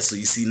yeah, so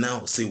you see,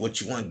 now "Say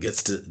What You Want"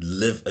 gets to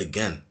live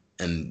again,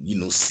 and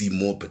see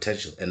more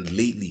potential. And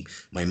lately,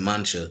 my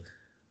mantra,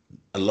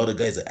 a lot of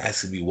guys are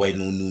asking me why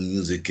no new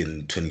music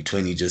in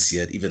 2020 just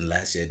yet. Even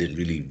last year I didn't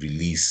really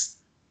release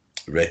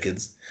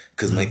records,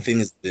 because Mhm.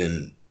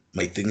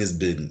 my thing has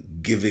been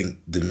giving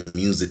the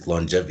music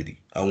longevity.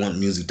 I want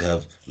music to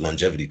have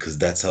longevity, because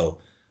that's how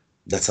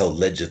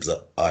legends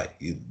are.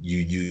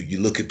 You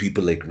look at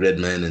people like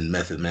Redman and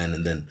Method Man,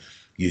 and then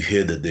you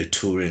hear that they're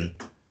touring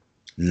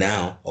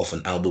now off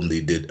an album they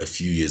did a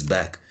few years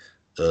back.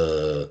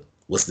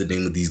 What's the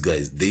name of these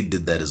guys? They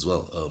did that as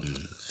well.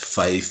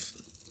 Fife,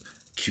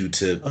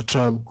 Q-Tip, A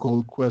Tribe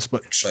Called Quest,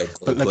 Tribe but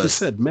Called like you Quest.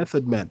 said,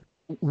 Method Man,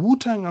 Wu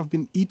Tang have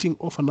been eating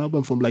off an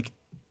album from like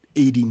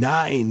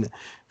 '89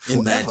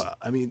 Imagine. forever.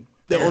 I mean,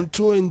 they're Yeah. on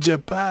tour in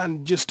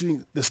Japan,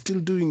 they're still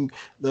doing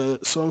the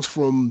songs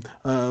from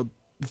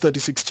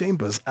 36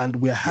 Chambers, and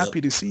we're Yep.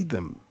 happy to see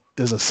them.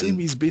 There's a And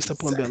series based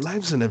upon their exactly.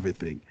 lives and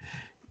everything.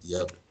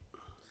 Yep.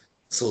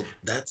 So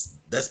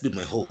that's been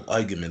my whole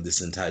argument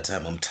this entire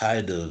time. I'm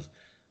tired of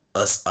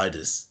us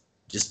artists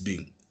just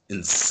being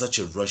in such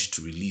a rush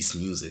to release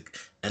music,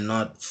 and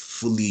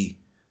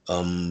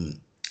um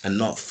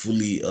not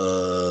fully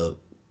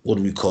what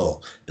do we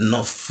call and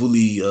not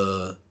fully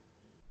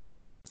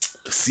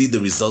see the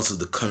results of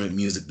the current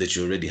music that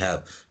you already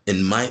have.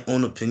 In my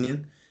own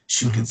opinion,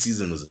 Shook Mhm.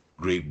 Season was a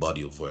great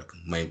body of work,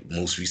 my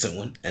most recent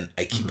one, and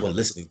I keep on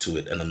listening to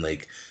it, and I'm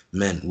like,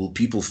 man, do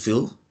people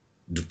feel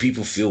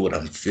what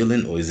I'm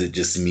feeling, or is it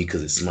just me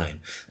because it's mine?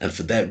 And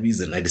for that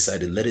reason, I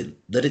decided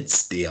let it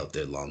stay out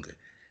there longer.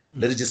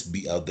 Let it just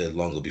be out there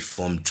longer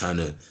before I'm trying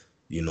to,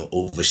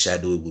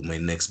 overshadow it with my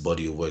next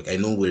body of work. I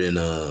know we're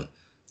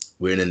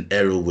in an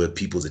era where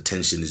people's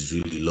attention is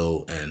really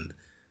low and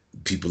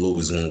people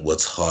always want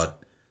what's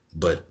hot.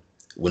 But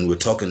when we're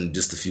talking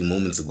just a few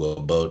moments ago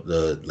about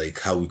like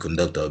how we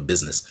conduct our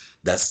business,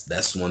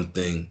 that's one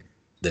thing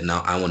that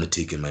now I want to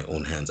take in my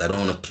own hands. I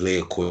don't want to play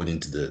according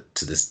to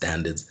the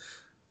standards.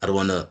 I don't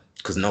want to,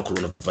 because now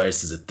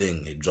coronavirus is a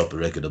thing. I drop a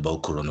record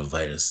about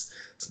coronavirus.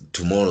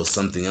 Tomorrow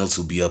something else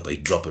will be up. I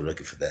drop a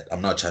record for that.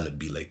 I'm not trying to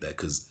be like that,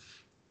 because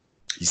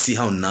you see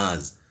how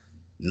Nas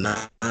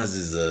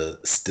is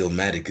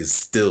Stillmatic is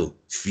still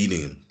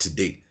feeding him to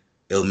date.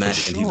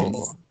 Illmatic, and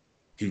Sure.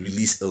 he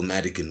released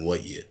Illmatic in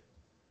what year?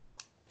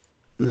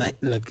 Like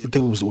I think it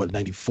was what,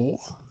 94,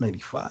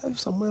 95,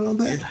 somewhere around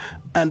there. Yeah.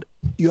 And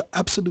you're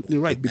absolutely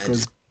right,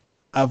 because Imagine.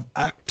 I've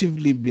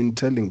actively been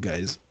telling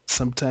guys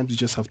sometimes you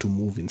just have to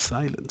move in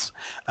silence.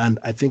 And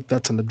I think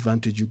that's an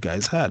advantage you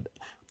guys had.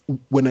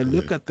 When I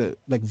look at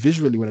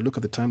visually, when I look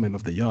at the timeline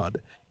of The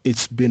Yard,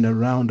 it's been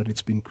around and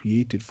it's been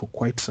created for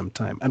quite some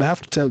time. And I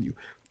have to tell you,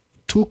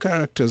 two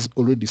characters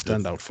already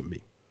stand out for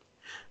me.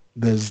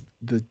 There's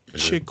the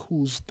chick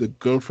who's the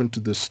girlfriend to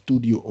the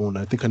studio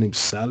owner. I think her name's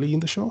Sally in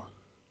the show.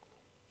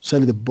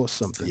 Sally the boss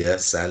something. Yeah,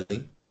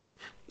 Sally.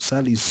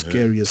 Sally's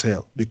scary as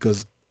hell,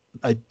 because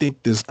I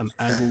think there's an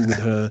angle with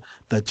her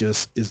that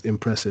just is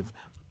impressive.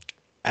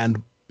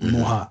 And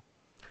Moha.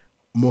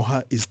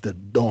 Moha is the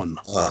dawn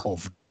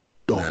of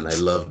dawns. Man, I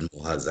loved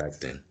Moha's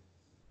acting.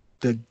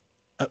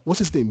 What's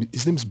his name?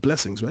 His name's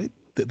Blessings, right?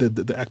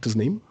 The actor's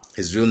name?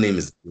 His real name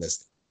is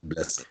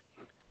Blessing.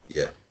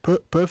 Yeah.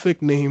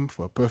 Perfect name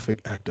for a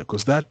perfect actor,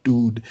 because that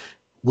dude,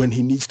 when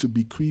he needs to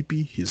be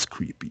creepy, he's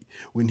creepy.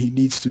 When he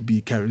needs to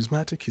be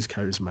charismatic, he's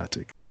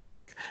charismatic.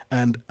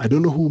 And I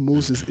don't know who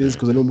Moses is,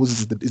 because I know Moses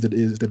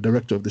is the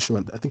director of the show,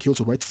 and I think he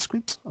also writes the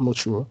script. I'm not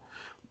sure.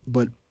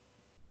 But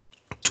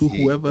to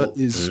whoever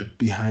is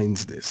behind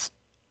this,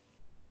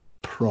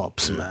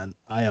 props, man.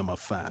 I am a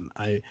fan.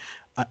 I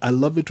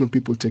love it when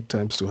people take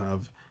times to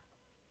have,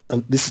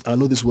 and this, I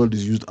know this word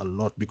is used a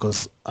lot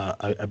because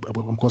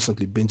I'm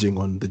constantly binging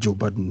on the Joe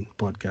Budden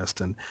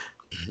podcast, and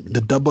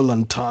the double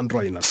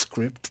entendre in a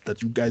script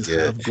that you guys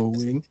have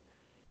going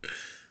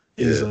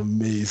is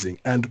amazing.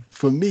 And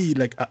for me,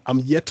 like, I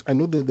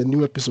know that the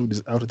new episode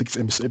is out. I think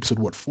it's episode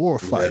what, 4 or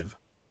 5?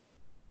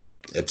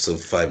 Episode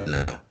 5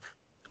 now.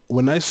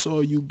 When I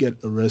saw you get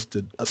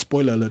arrested, a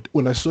spoiler alert,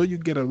 when I saw you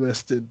get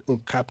arrested or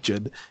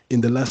captured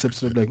in the last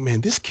episode, I'm like, man,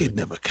 this kid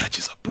never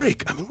catches a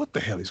break. I mean, what the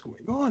hell is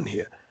going on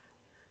here?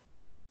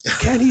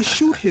 Can he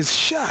shoot his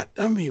shot?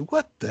 I mean,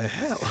 what the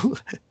hell?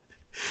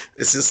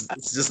 It's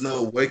just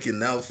not working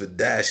now for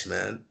Dash,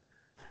 man.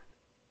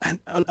 And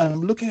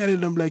I'm looking at it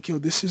and I'm like, yo,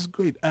 this is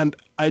great. And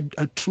I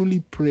truly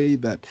pray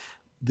that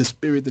the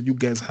spirit that you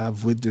guys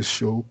have with this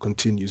show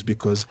continues,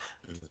 because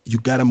you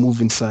got to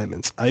move in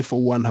silence. I,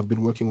 for one, have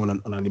been working on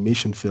an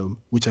animation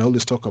film, which I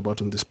always talk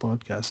about on this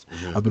podcast.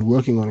 I've been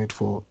working on it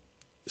for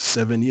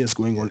 7 years,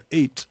 going on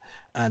 8.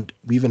 And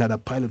we even had a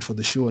pilot for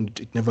the show, and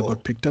it never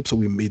got picked up. So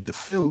we made the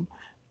film.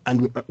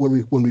 And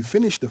when we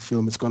finish the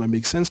film, it's going to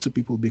make sense to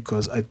people,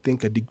 because I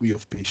think a degree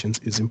of patience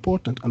is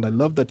important. And I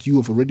love that you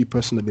have already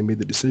personally made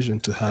the decision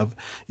to have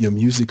your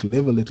music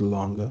live a little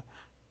longer,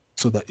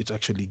 so that it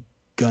actually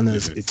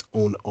garners its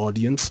own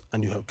audience,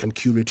 and you can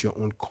curate your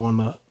own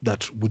corner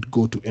that would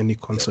go to any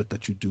concert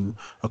that you do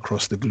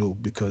across the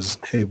globe. Because,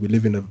 hey, we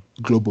live in a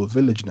global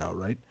village now,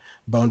 right?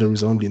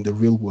 Boundaries only in the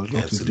real world,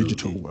 not in the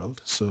digital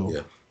world.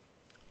 So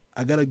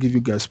I got to give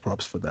you guys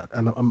props for that.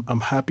 And I'm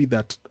happy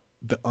that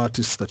the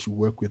artists that you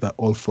work with are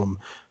all from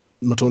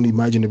not only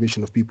my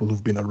generation of people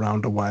who've been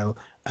around a while,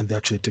 and they're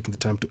actually taking the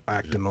time to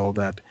act and all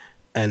that,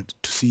 and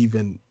to see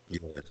even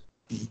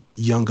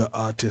younger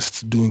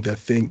artists doing their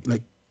thing.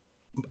 Like,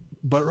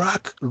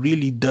 Barack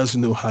really does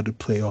know how to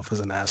play off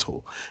as an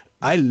asshole.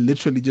 I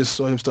literally just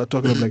saw him start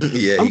talking. I'm like,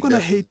 I'm going to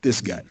hate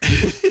this guy.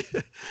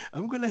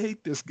 I'm going to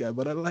hate this guy,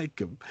 but I like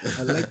him.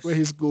 I like where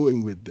he's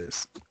going with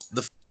this.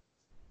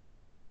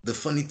 The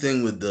funny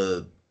thing with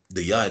the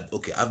Yard,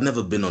 okay, I've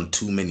never been on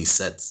too many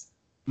sets.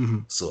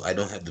 So I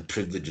don't have the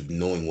privilege of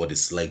knowing what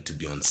it's like to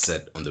be on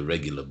set on the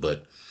regular.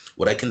 But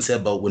what I can say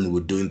about when we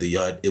were doing the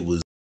Yard, it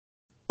was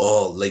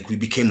all like we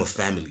became a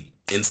family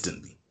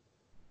instantly.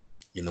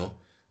 You know,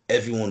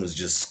 everyone was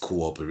just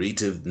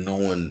cooperative. No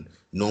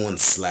one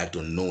slacked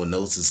on no one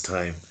else's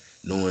time.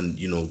 No one,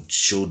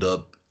 showed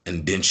up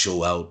and didn't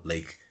show out.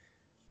 Like,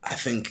 I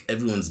think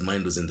everyone's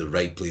mind was in the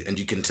right place. And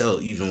you can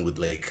tell even with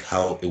like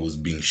how it was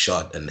being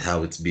shot and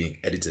how it's being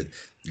edited.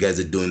 You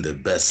guys are doing their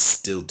best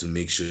still to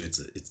make sure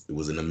it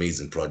was an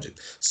amazing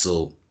project.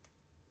 So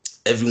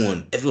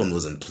everyone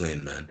wasn't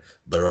playing, man.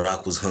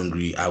 Barack was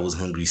hungry. I was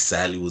hungry.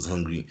 Sally was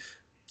hungry.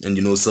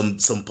 And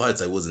some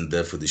parts I wasn't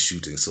there for the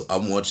shooting. So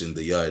I'm watching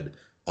The Yard,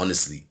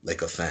 honestly,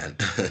 like a fan.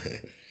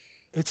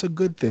 It's a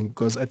good thing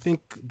because I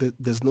think that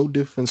there's no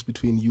difference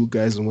between you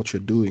guys and what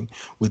you're doing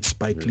with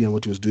Spike Lee and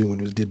what he was doing when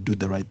he did Do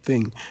the Right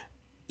Thing.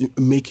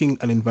 Making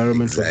an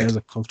environment where guys Exactly.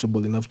 are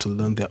comfortable enough to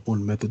learn their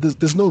own method.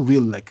 There's no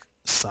real like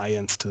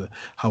science to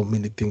how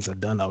many things are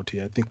done out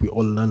here. I think we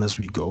all learn as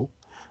we go.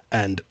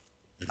 And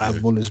I've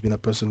Hmm. always been a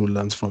person who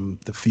learns from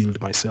the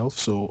field myself.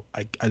 So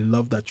I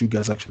love that you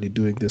guys are actually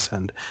doing this.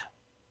 And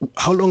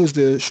how long is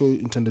the show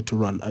intended to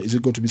run? Is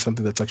it going to be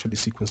something that's actually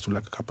sequenced to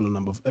like a couple of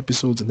number of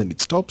episodes and then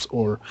it stops?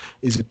 Or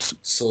is it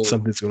So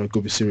something that's going to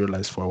go be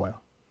serialized for a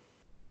while?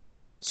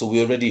 so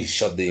we already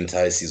shot the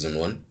entire season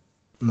one,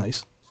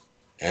 Nice.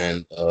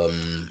 and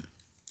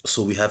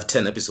so we have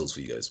 10 episodes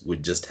for you guys. We're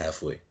just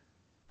halfway.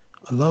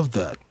 I love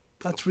that.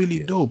 That's really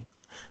Yeah. dope.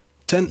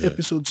 10 Yeah.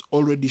 episodes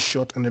already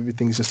shot and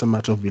everything is just a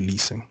matter of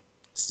releasing.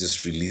 It's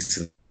just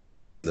releasing them every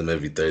Thursday.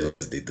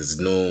 There's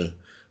no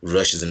rushes in between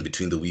the week where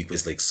it's like, sorry,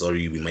 we might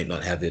not have it.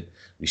 We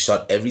shot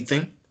everything.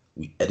 We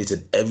edited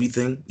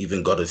everything,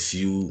 even got a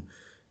few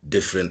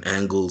different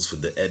angles for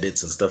the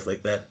edits and stuff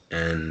like that.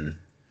 And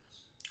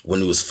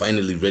when it was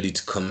finally ready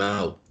to come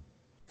out,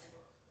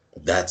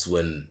 that's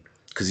when,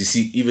 because you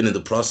see, even in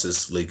the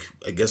process, like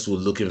I guess we're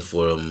looking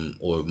for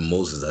or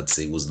Moses, I'd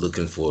say, was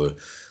looking for,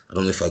 I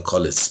don't know if I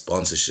call it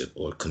sponsorship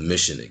or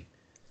commissioning.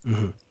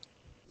 Hmm.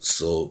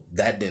 So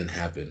that didn't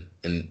happen.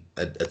 And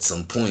at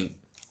some point,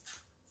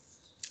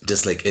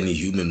 just like any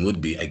human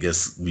would be, I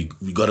guess we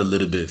got a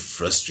little bit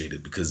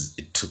frustrated because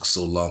it took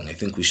so long. I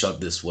think we shot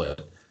this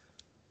what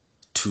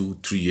 2,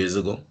 3 years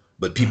ago.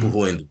 But people Hmm.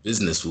 who are in the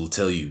business will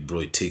tell you, bro,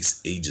 it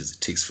takes ages,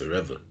 it takes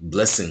forever.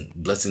 Blessing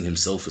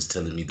himself was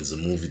telling me there's a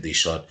movie they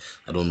shot,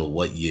 I don't know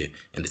what year,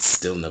 and it's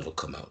still never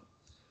come out.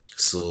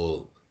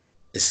 So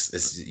it's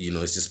it's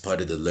just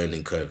part of the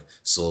learning curve.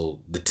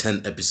 So the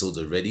 10 episodes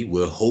are ready.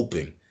 We're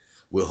hoping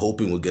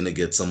we're gonna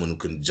get someone who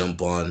can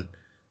jump on.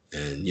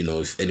 And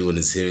if anyone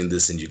is hearing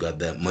this and you got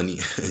that money,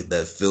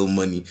 that film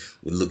money,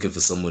 we're looking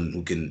for someone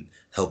who can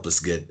help us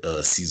get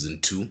season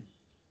two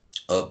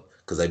up,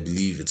 because I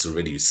believe it's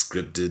already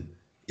scripted.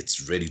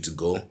 It's ready to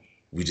go.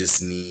 We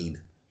just need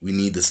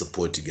the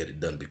support to get it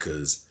done,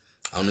 because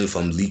I don't know if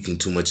I'm leaking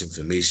too much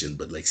information,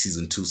 but like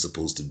season two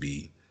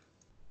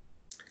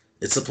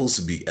it's supposed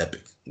to be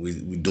epic. We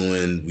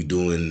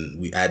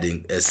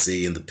adding SA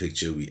in the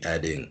picture. We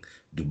adding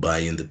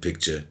Dubai in the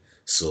picture.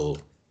 So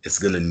it's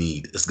gonna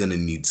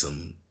need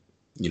some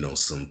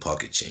some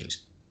pocket change.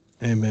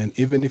 Hey man,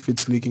 even if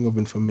it's leaking of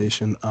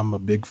information, I'm a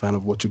big fan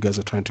of what you guys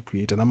are trying to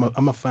create. And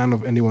I'm a fan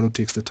of anyone who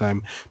takes the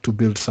time to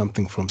build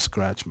something from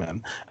scratch,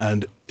 man.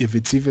 And if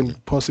it's even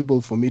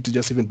possible for me to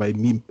just even by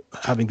me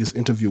having this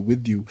interview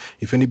with you,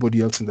 if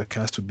anybody else in the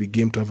cast would be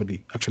game to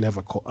actually have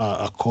a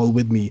call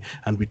with me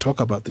and we talk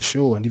about the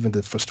show and even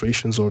the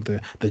frustrations or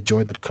the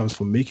joy that comes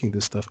from making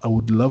this stuff, I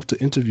would love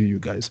to interview you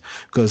guys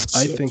because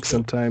I Sure, think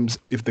sure. sometimes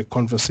if the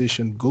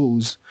conversation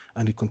goes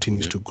and it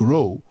continues Hmm. to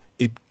grow,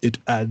 it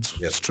adds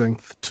Yep.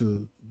 strength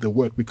to the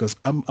work because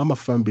I'm a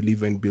firm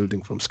believer in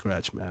building from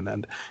scratch, man.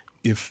 And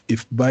if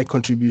my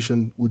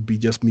contribution would be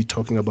just me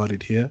talking about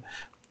it here,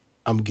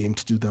 I'm game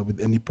to do that with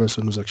any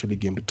person who's actually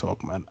game to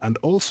talk, man. And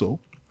also,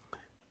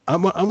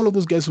 I'm one of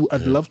those guys who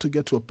I'd Hmm. love to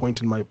get to a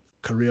point in my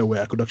career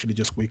where I could actually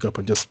just wake up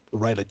and just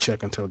write a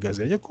check and tell guys,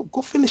 yeah,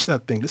 go finish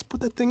that thing. Let's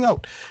put that thing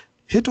out.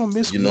 Hit or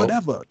miss, You know,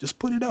 whatever. Just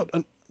put it out.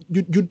 And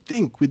you'd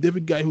think with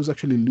every guy who's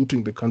actually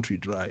looting the country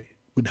dry,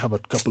 we'd have a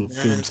couple of man,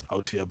 films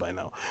out here by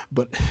now.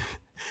 But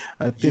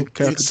I you think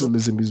you so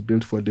capitalism is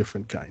built for a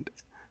different kind.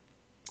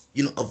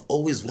 I've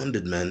always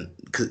wondered, man,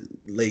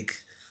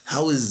 like,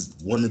 how is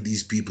one of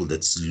these people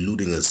that's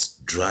looting us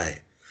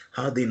dry?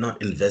 How are they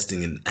not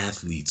investing in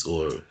athletes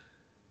or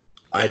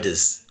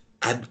artists?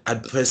 I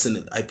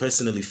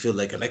personally feel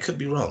like, and I could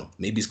be wrong.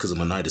 Maybe it's because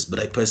I'm an artist, but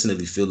I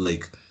personally feel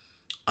like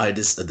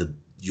artists are the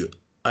your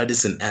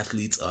artists and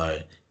athletes are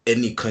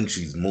any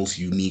country's most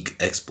unique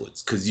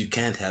exports. Because you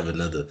can't have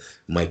another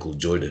Michael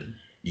Jordan.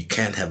 You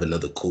can't have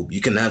another Kobe.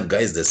 You can have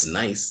guys that's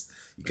nice.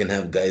 You can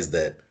have guys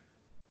that,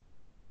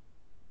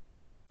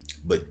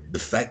 but the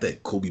fact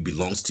that Kobe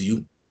belongs to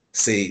you,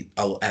 say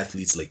our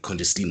athletes like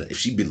Conjestina, if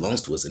she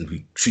belongs to us and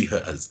we treat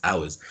her as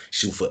ours,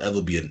 she'll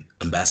forever be an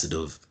ambassador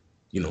of,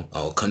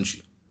 our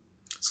country.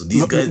 So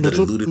these not guys that not are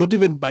looting, not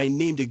even by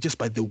name, just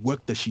by the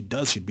work that she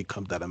does, she'd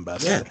become that yeah,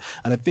 ambassador.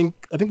 And I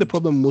think the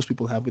problem most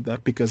people have with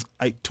that, because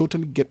I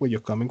totally get where you're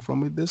coming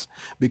from with this,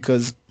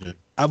 because mm,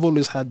 I've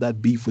always had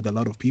that beef with a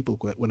lot of people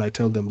when I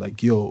tell them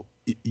like, yo,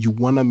 you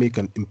want to make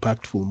an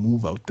impactful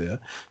move out there,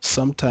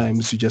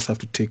 sometimes you just have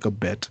to take a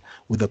bet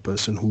with a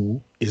person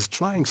who is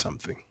trying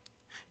something.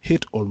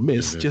 Hit or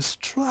miss, mm-hmm,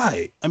 just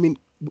try. I mean,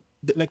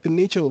 like the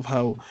nature of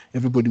how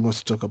everybody wants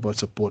to talk about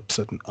support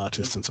certain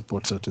artists and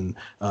support certain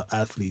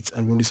athletes,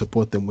 and we only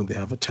support them when they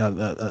have a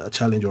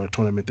challenge or a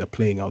tournament they're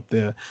playing out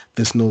there.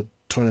 There's no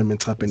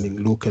tournaments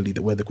happening locally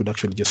where they could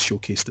actually just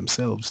showcase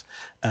themselves.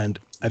 And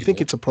I you think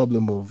know, it's a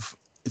problem of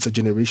it's a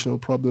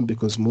generational problem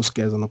because most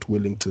guys are not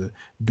willing to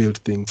build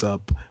things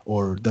up,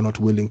 or they're not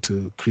willing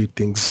to create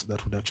things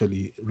that would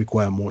actually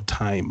require more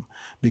time,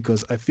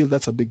 because I feel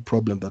that's a big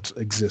problem that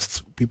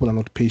exists. People are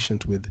not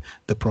patient with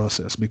the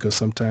process, because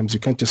sometimes we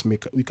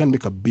can't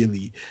make a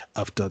billy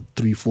after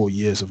 3-4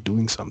 years of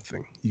doing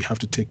something. You have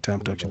to take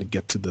time to actually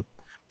get to the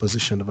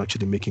position of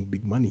actually making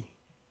big money.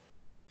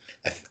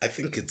 I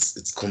think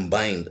it's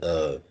combined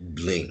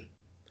blame.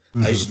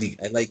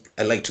 Mm-hmm.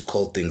 I like to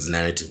call things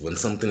narrative. When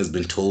something has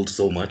been told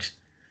so much,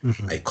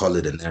 Mm-hmm. I call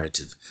it a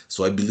narrative.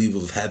 So I believe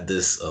we've had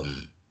this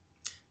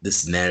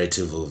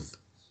narrative of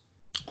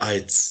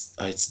arts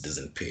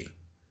doesn't pay.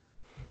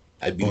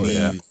 I Oh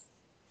yeah. believe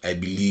I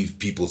believe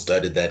people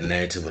started that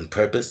narrative on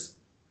purpose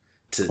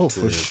to Oh,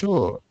 for to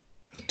sure.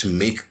 to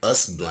make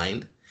us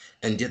blind,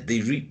 and yet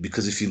they reap.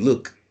 Because if you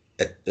look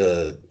at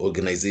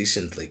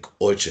organizations like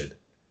Orchard,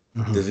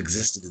 Mm-hmm. they've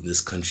existed in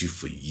this country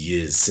for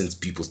years since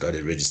people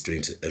started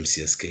registering to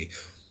MCSK,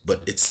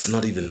 but it's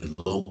not even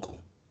local.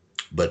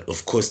 But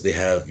of course, they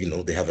have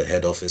a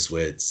head office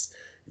where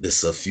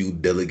there's a few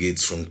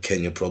delegates from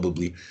Kenya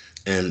probably,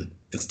 and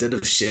instead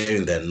of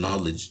sharing that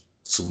knowledge,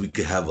 so we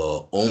could have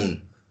our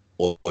own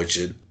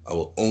orchard,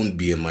 our own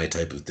BMI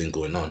type of thing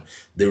going on,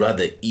 they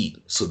rather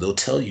eat. So they'll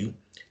tell you,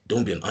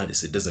 don't be an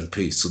artist; it doesn't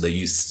pay. So that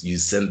you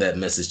send that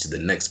message to the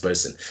next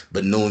person,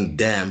 but knowing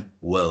damn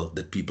well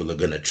that people are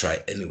gonna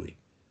try anyway.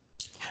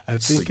 I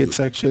So think you, it's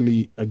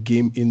actually a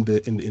game in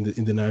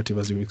the narrative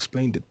as you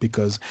explained it,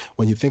 because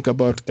when you think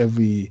about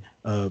every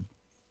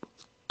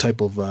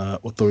type of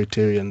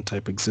authoritarian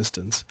type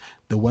existence,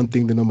 the one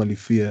thing they normally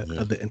fear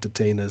are the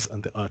entertainers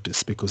and the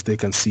artists, because they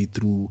can see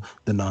through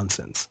the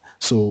nonsense.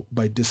 So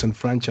by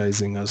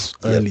disenfranchising us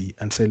yep, early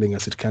and telling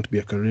us it can't be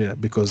a career,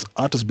 because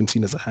art has been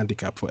seen as a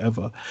handicap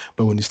forever,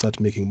 but when you start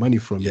making money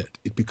from yeah, it,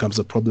 it becomes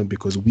a problem,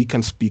 because we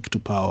can speak to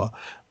power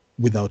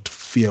without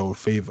fear or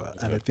favor.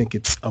 And I think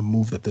it's a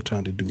move that they're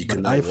trying to do. you But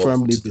can now I walk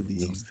firmly into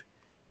the rooms.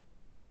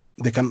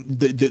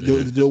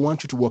 believe they don't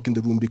want you to walk in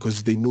the room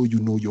because they know you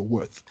know your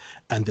worth,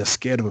 and they're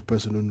scared of a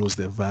person who knows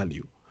their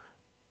value.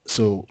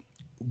 So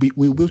we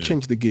will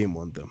change the game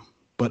on them.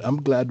 But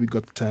I'm glad we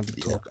got the time to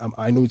Yeah, talk.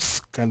 I know it's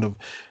kind of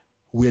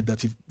weird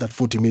that that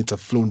 40 minutes have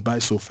flown by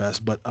so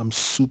fast, but I'm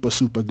super,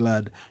 super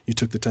glad you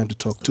took the time to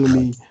talk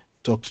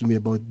to me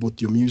about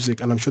both your music,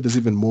 and I'm sure there's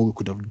even more we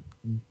could have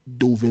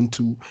dove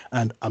into,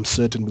 and I'm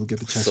certain we'll get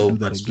the chance to so do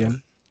that much, man.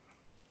 again.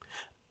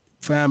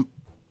 Fam,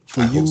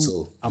 for I hope you,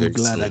 so. I'm Very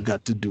glad I soon.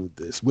 got to do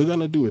this. We're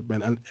gonna do it,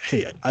 man. And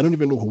hey, I don't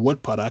even know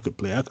what part I could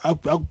play.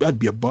 I'd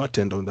be a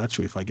bartender on that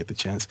show if I get the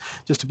chance,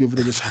 just to be over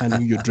there, just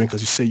handing you your drink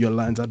as you say your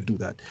lines. I'd do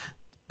that.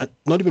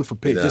 Not even for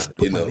pay. Just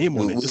You put my know, name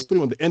on it. Just put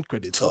it on the end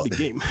credits. I'll be talk.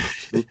 game.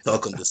 We'll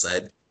talk on the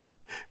side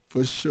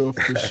For sure,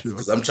 for sure.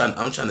 because I'm trying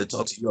to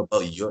talk to you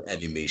about your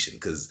animation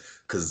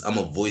because I'm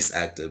a voice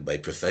actor by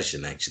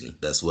profession. Actually,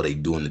 that's what I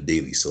do on the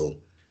daily. So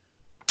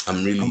I'm,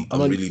 I'm, I'm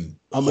gonna, really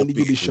I'm gonna need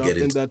you hoping to you can get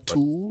sharpen into that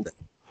tool.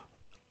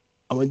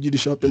 I want you to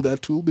sharpen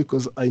that tool,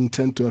 because I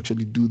intend to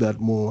actually do that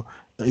more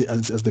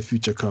as the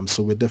future comes.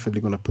 So we're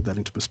definitely going to put that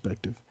into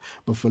perspective.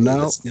 But for Yeah,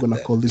 now, let's I'm get going to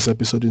that. call this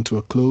episode into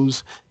a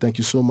close. Thank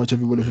you so much,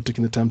 everybody, for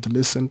taking the time to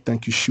listen.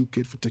 Thank you,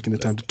 Shukit, for taking the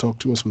time Let's to talk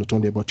to us, not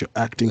only about your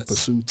acting let's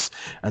pursuits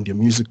and your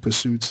music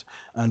pursuits.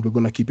 And we're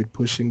going to keep it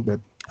pushing. But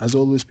as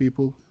always,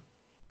 people,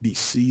 be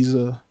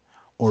Caesar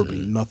or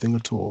be nothing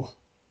at all.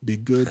 Be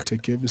good.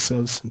 Take care of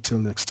yourselves. Until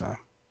next time.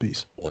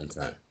 Peace. one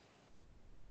time.